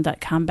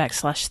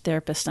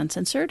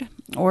patreon.com/therapist-uncensored,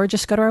 or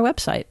just go to our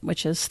website,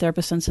 which is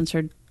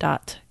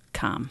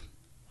therapist-uncensored.com.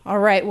 All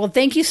right. Well,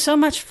 thank you so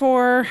much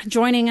for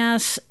joining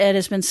us. It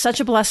has been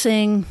such a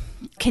blessing.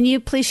 Can you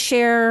please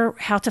share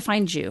how to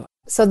find you?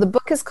 So the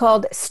book is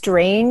called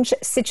Strange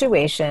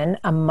Situation,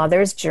 A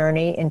Mother's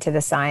Journey into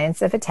the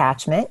Science of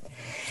Attachment.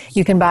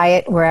 You can buy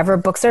it wherever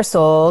books are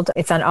sold.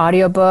 It's on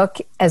audiobook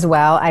as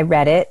well. I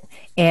read it,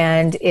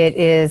 and it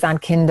is on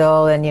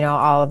Kindle and, you know,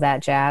 all of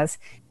that jazz.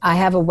 I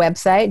have a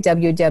website,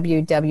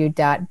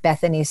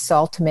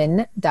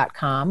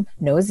 www.bethanysaltman.com,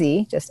 no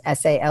Z, just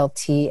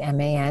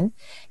SALTMAN.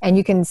 And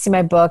you can see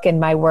my book and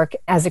my work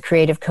as a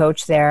creative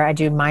coach there. I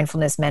do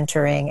mindfulness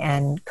mentoring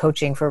and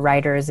coaching for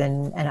writers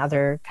and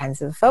other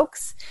kinds of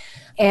folks.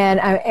 And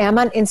I am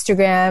on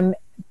Instagram,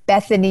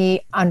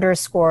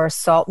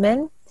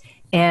 Bethany_Saltman,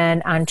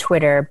 and on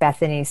Twitter,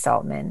 Bethany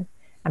Saltman.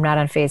 I'm not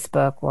on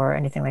Facebook or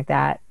anything like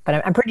that.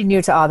 But I'm pretty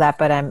new to all that,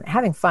 but I'm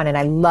having fun. And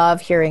I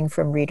love hearing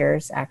from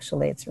readers,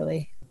 actually. It's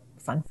really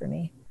fun for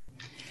me.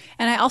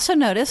 And I also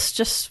noticed,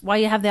 just while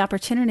you have the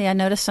opportunity, I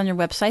noticed on your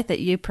website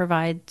that you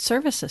provide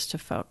services to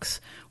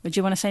folks. Would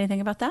you want to say anything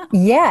about that?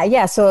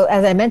 Yeah. So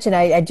as I mentioned,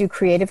 I do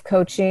creative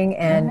coaching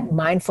and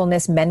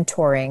mindfulness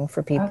mentoring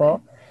for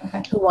people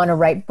who want to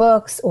write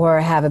books or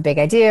have a big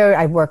idea.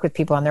 I work with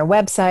people on their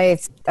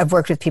websites. I've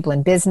worked with people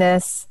in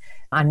business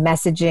on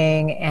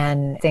messaging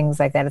and things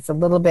like that. It's a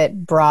little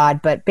bit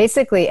broad, but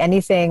basically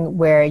anything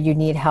where you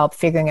need help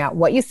figuring out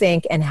what you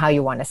think and how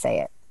you want to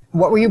say it.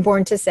 What were you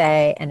born to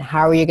say, and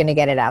how are you going to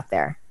get it out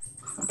there?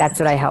 That's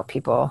what I help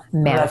people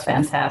manifest.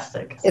 That's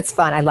fantastic. It's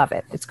fun. I love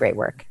it. It's great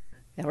work.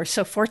 Yeah, we're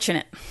so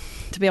fortunate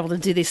to be able to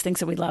do these things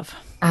that we love.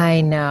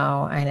 I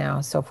know.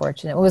 So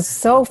fortunate. It was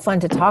so fun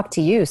to talk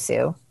to you,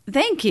 Sue.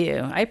 Thank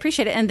you. I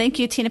appreciate it. And thank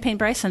you, Tina Payne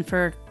Bryson,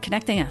 for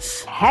connecting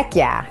us. Heck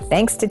yeah.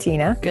 Thanks to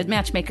Tina. Good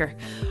matchmaker.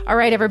 All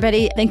right,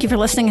 everybody. Thank you for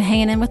listening and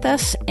hanging in with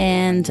us.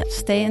 And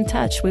stay in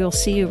touch. We will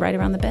see you right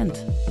around the bend.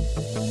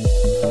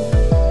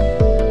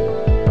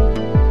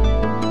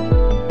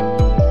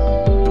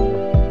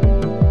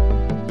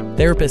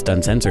 Therapist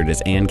Uncensored is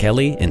Ann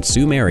Kelly and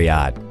Sue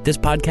Marriott. This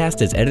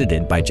podcast is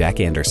edited by Jack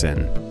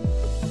Anderson.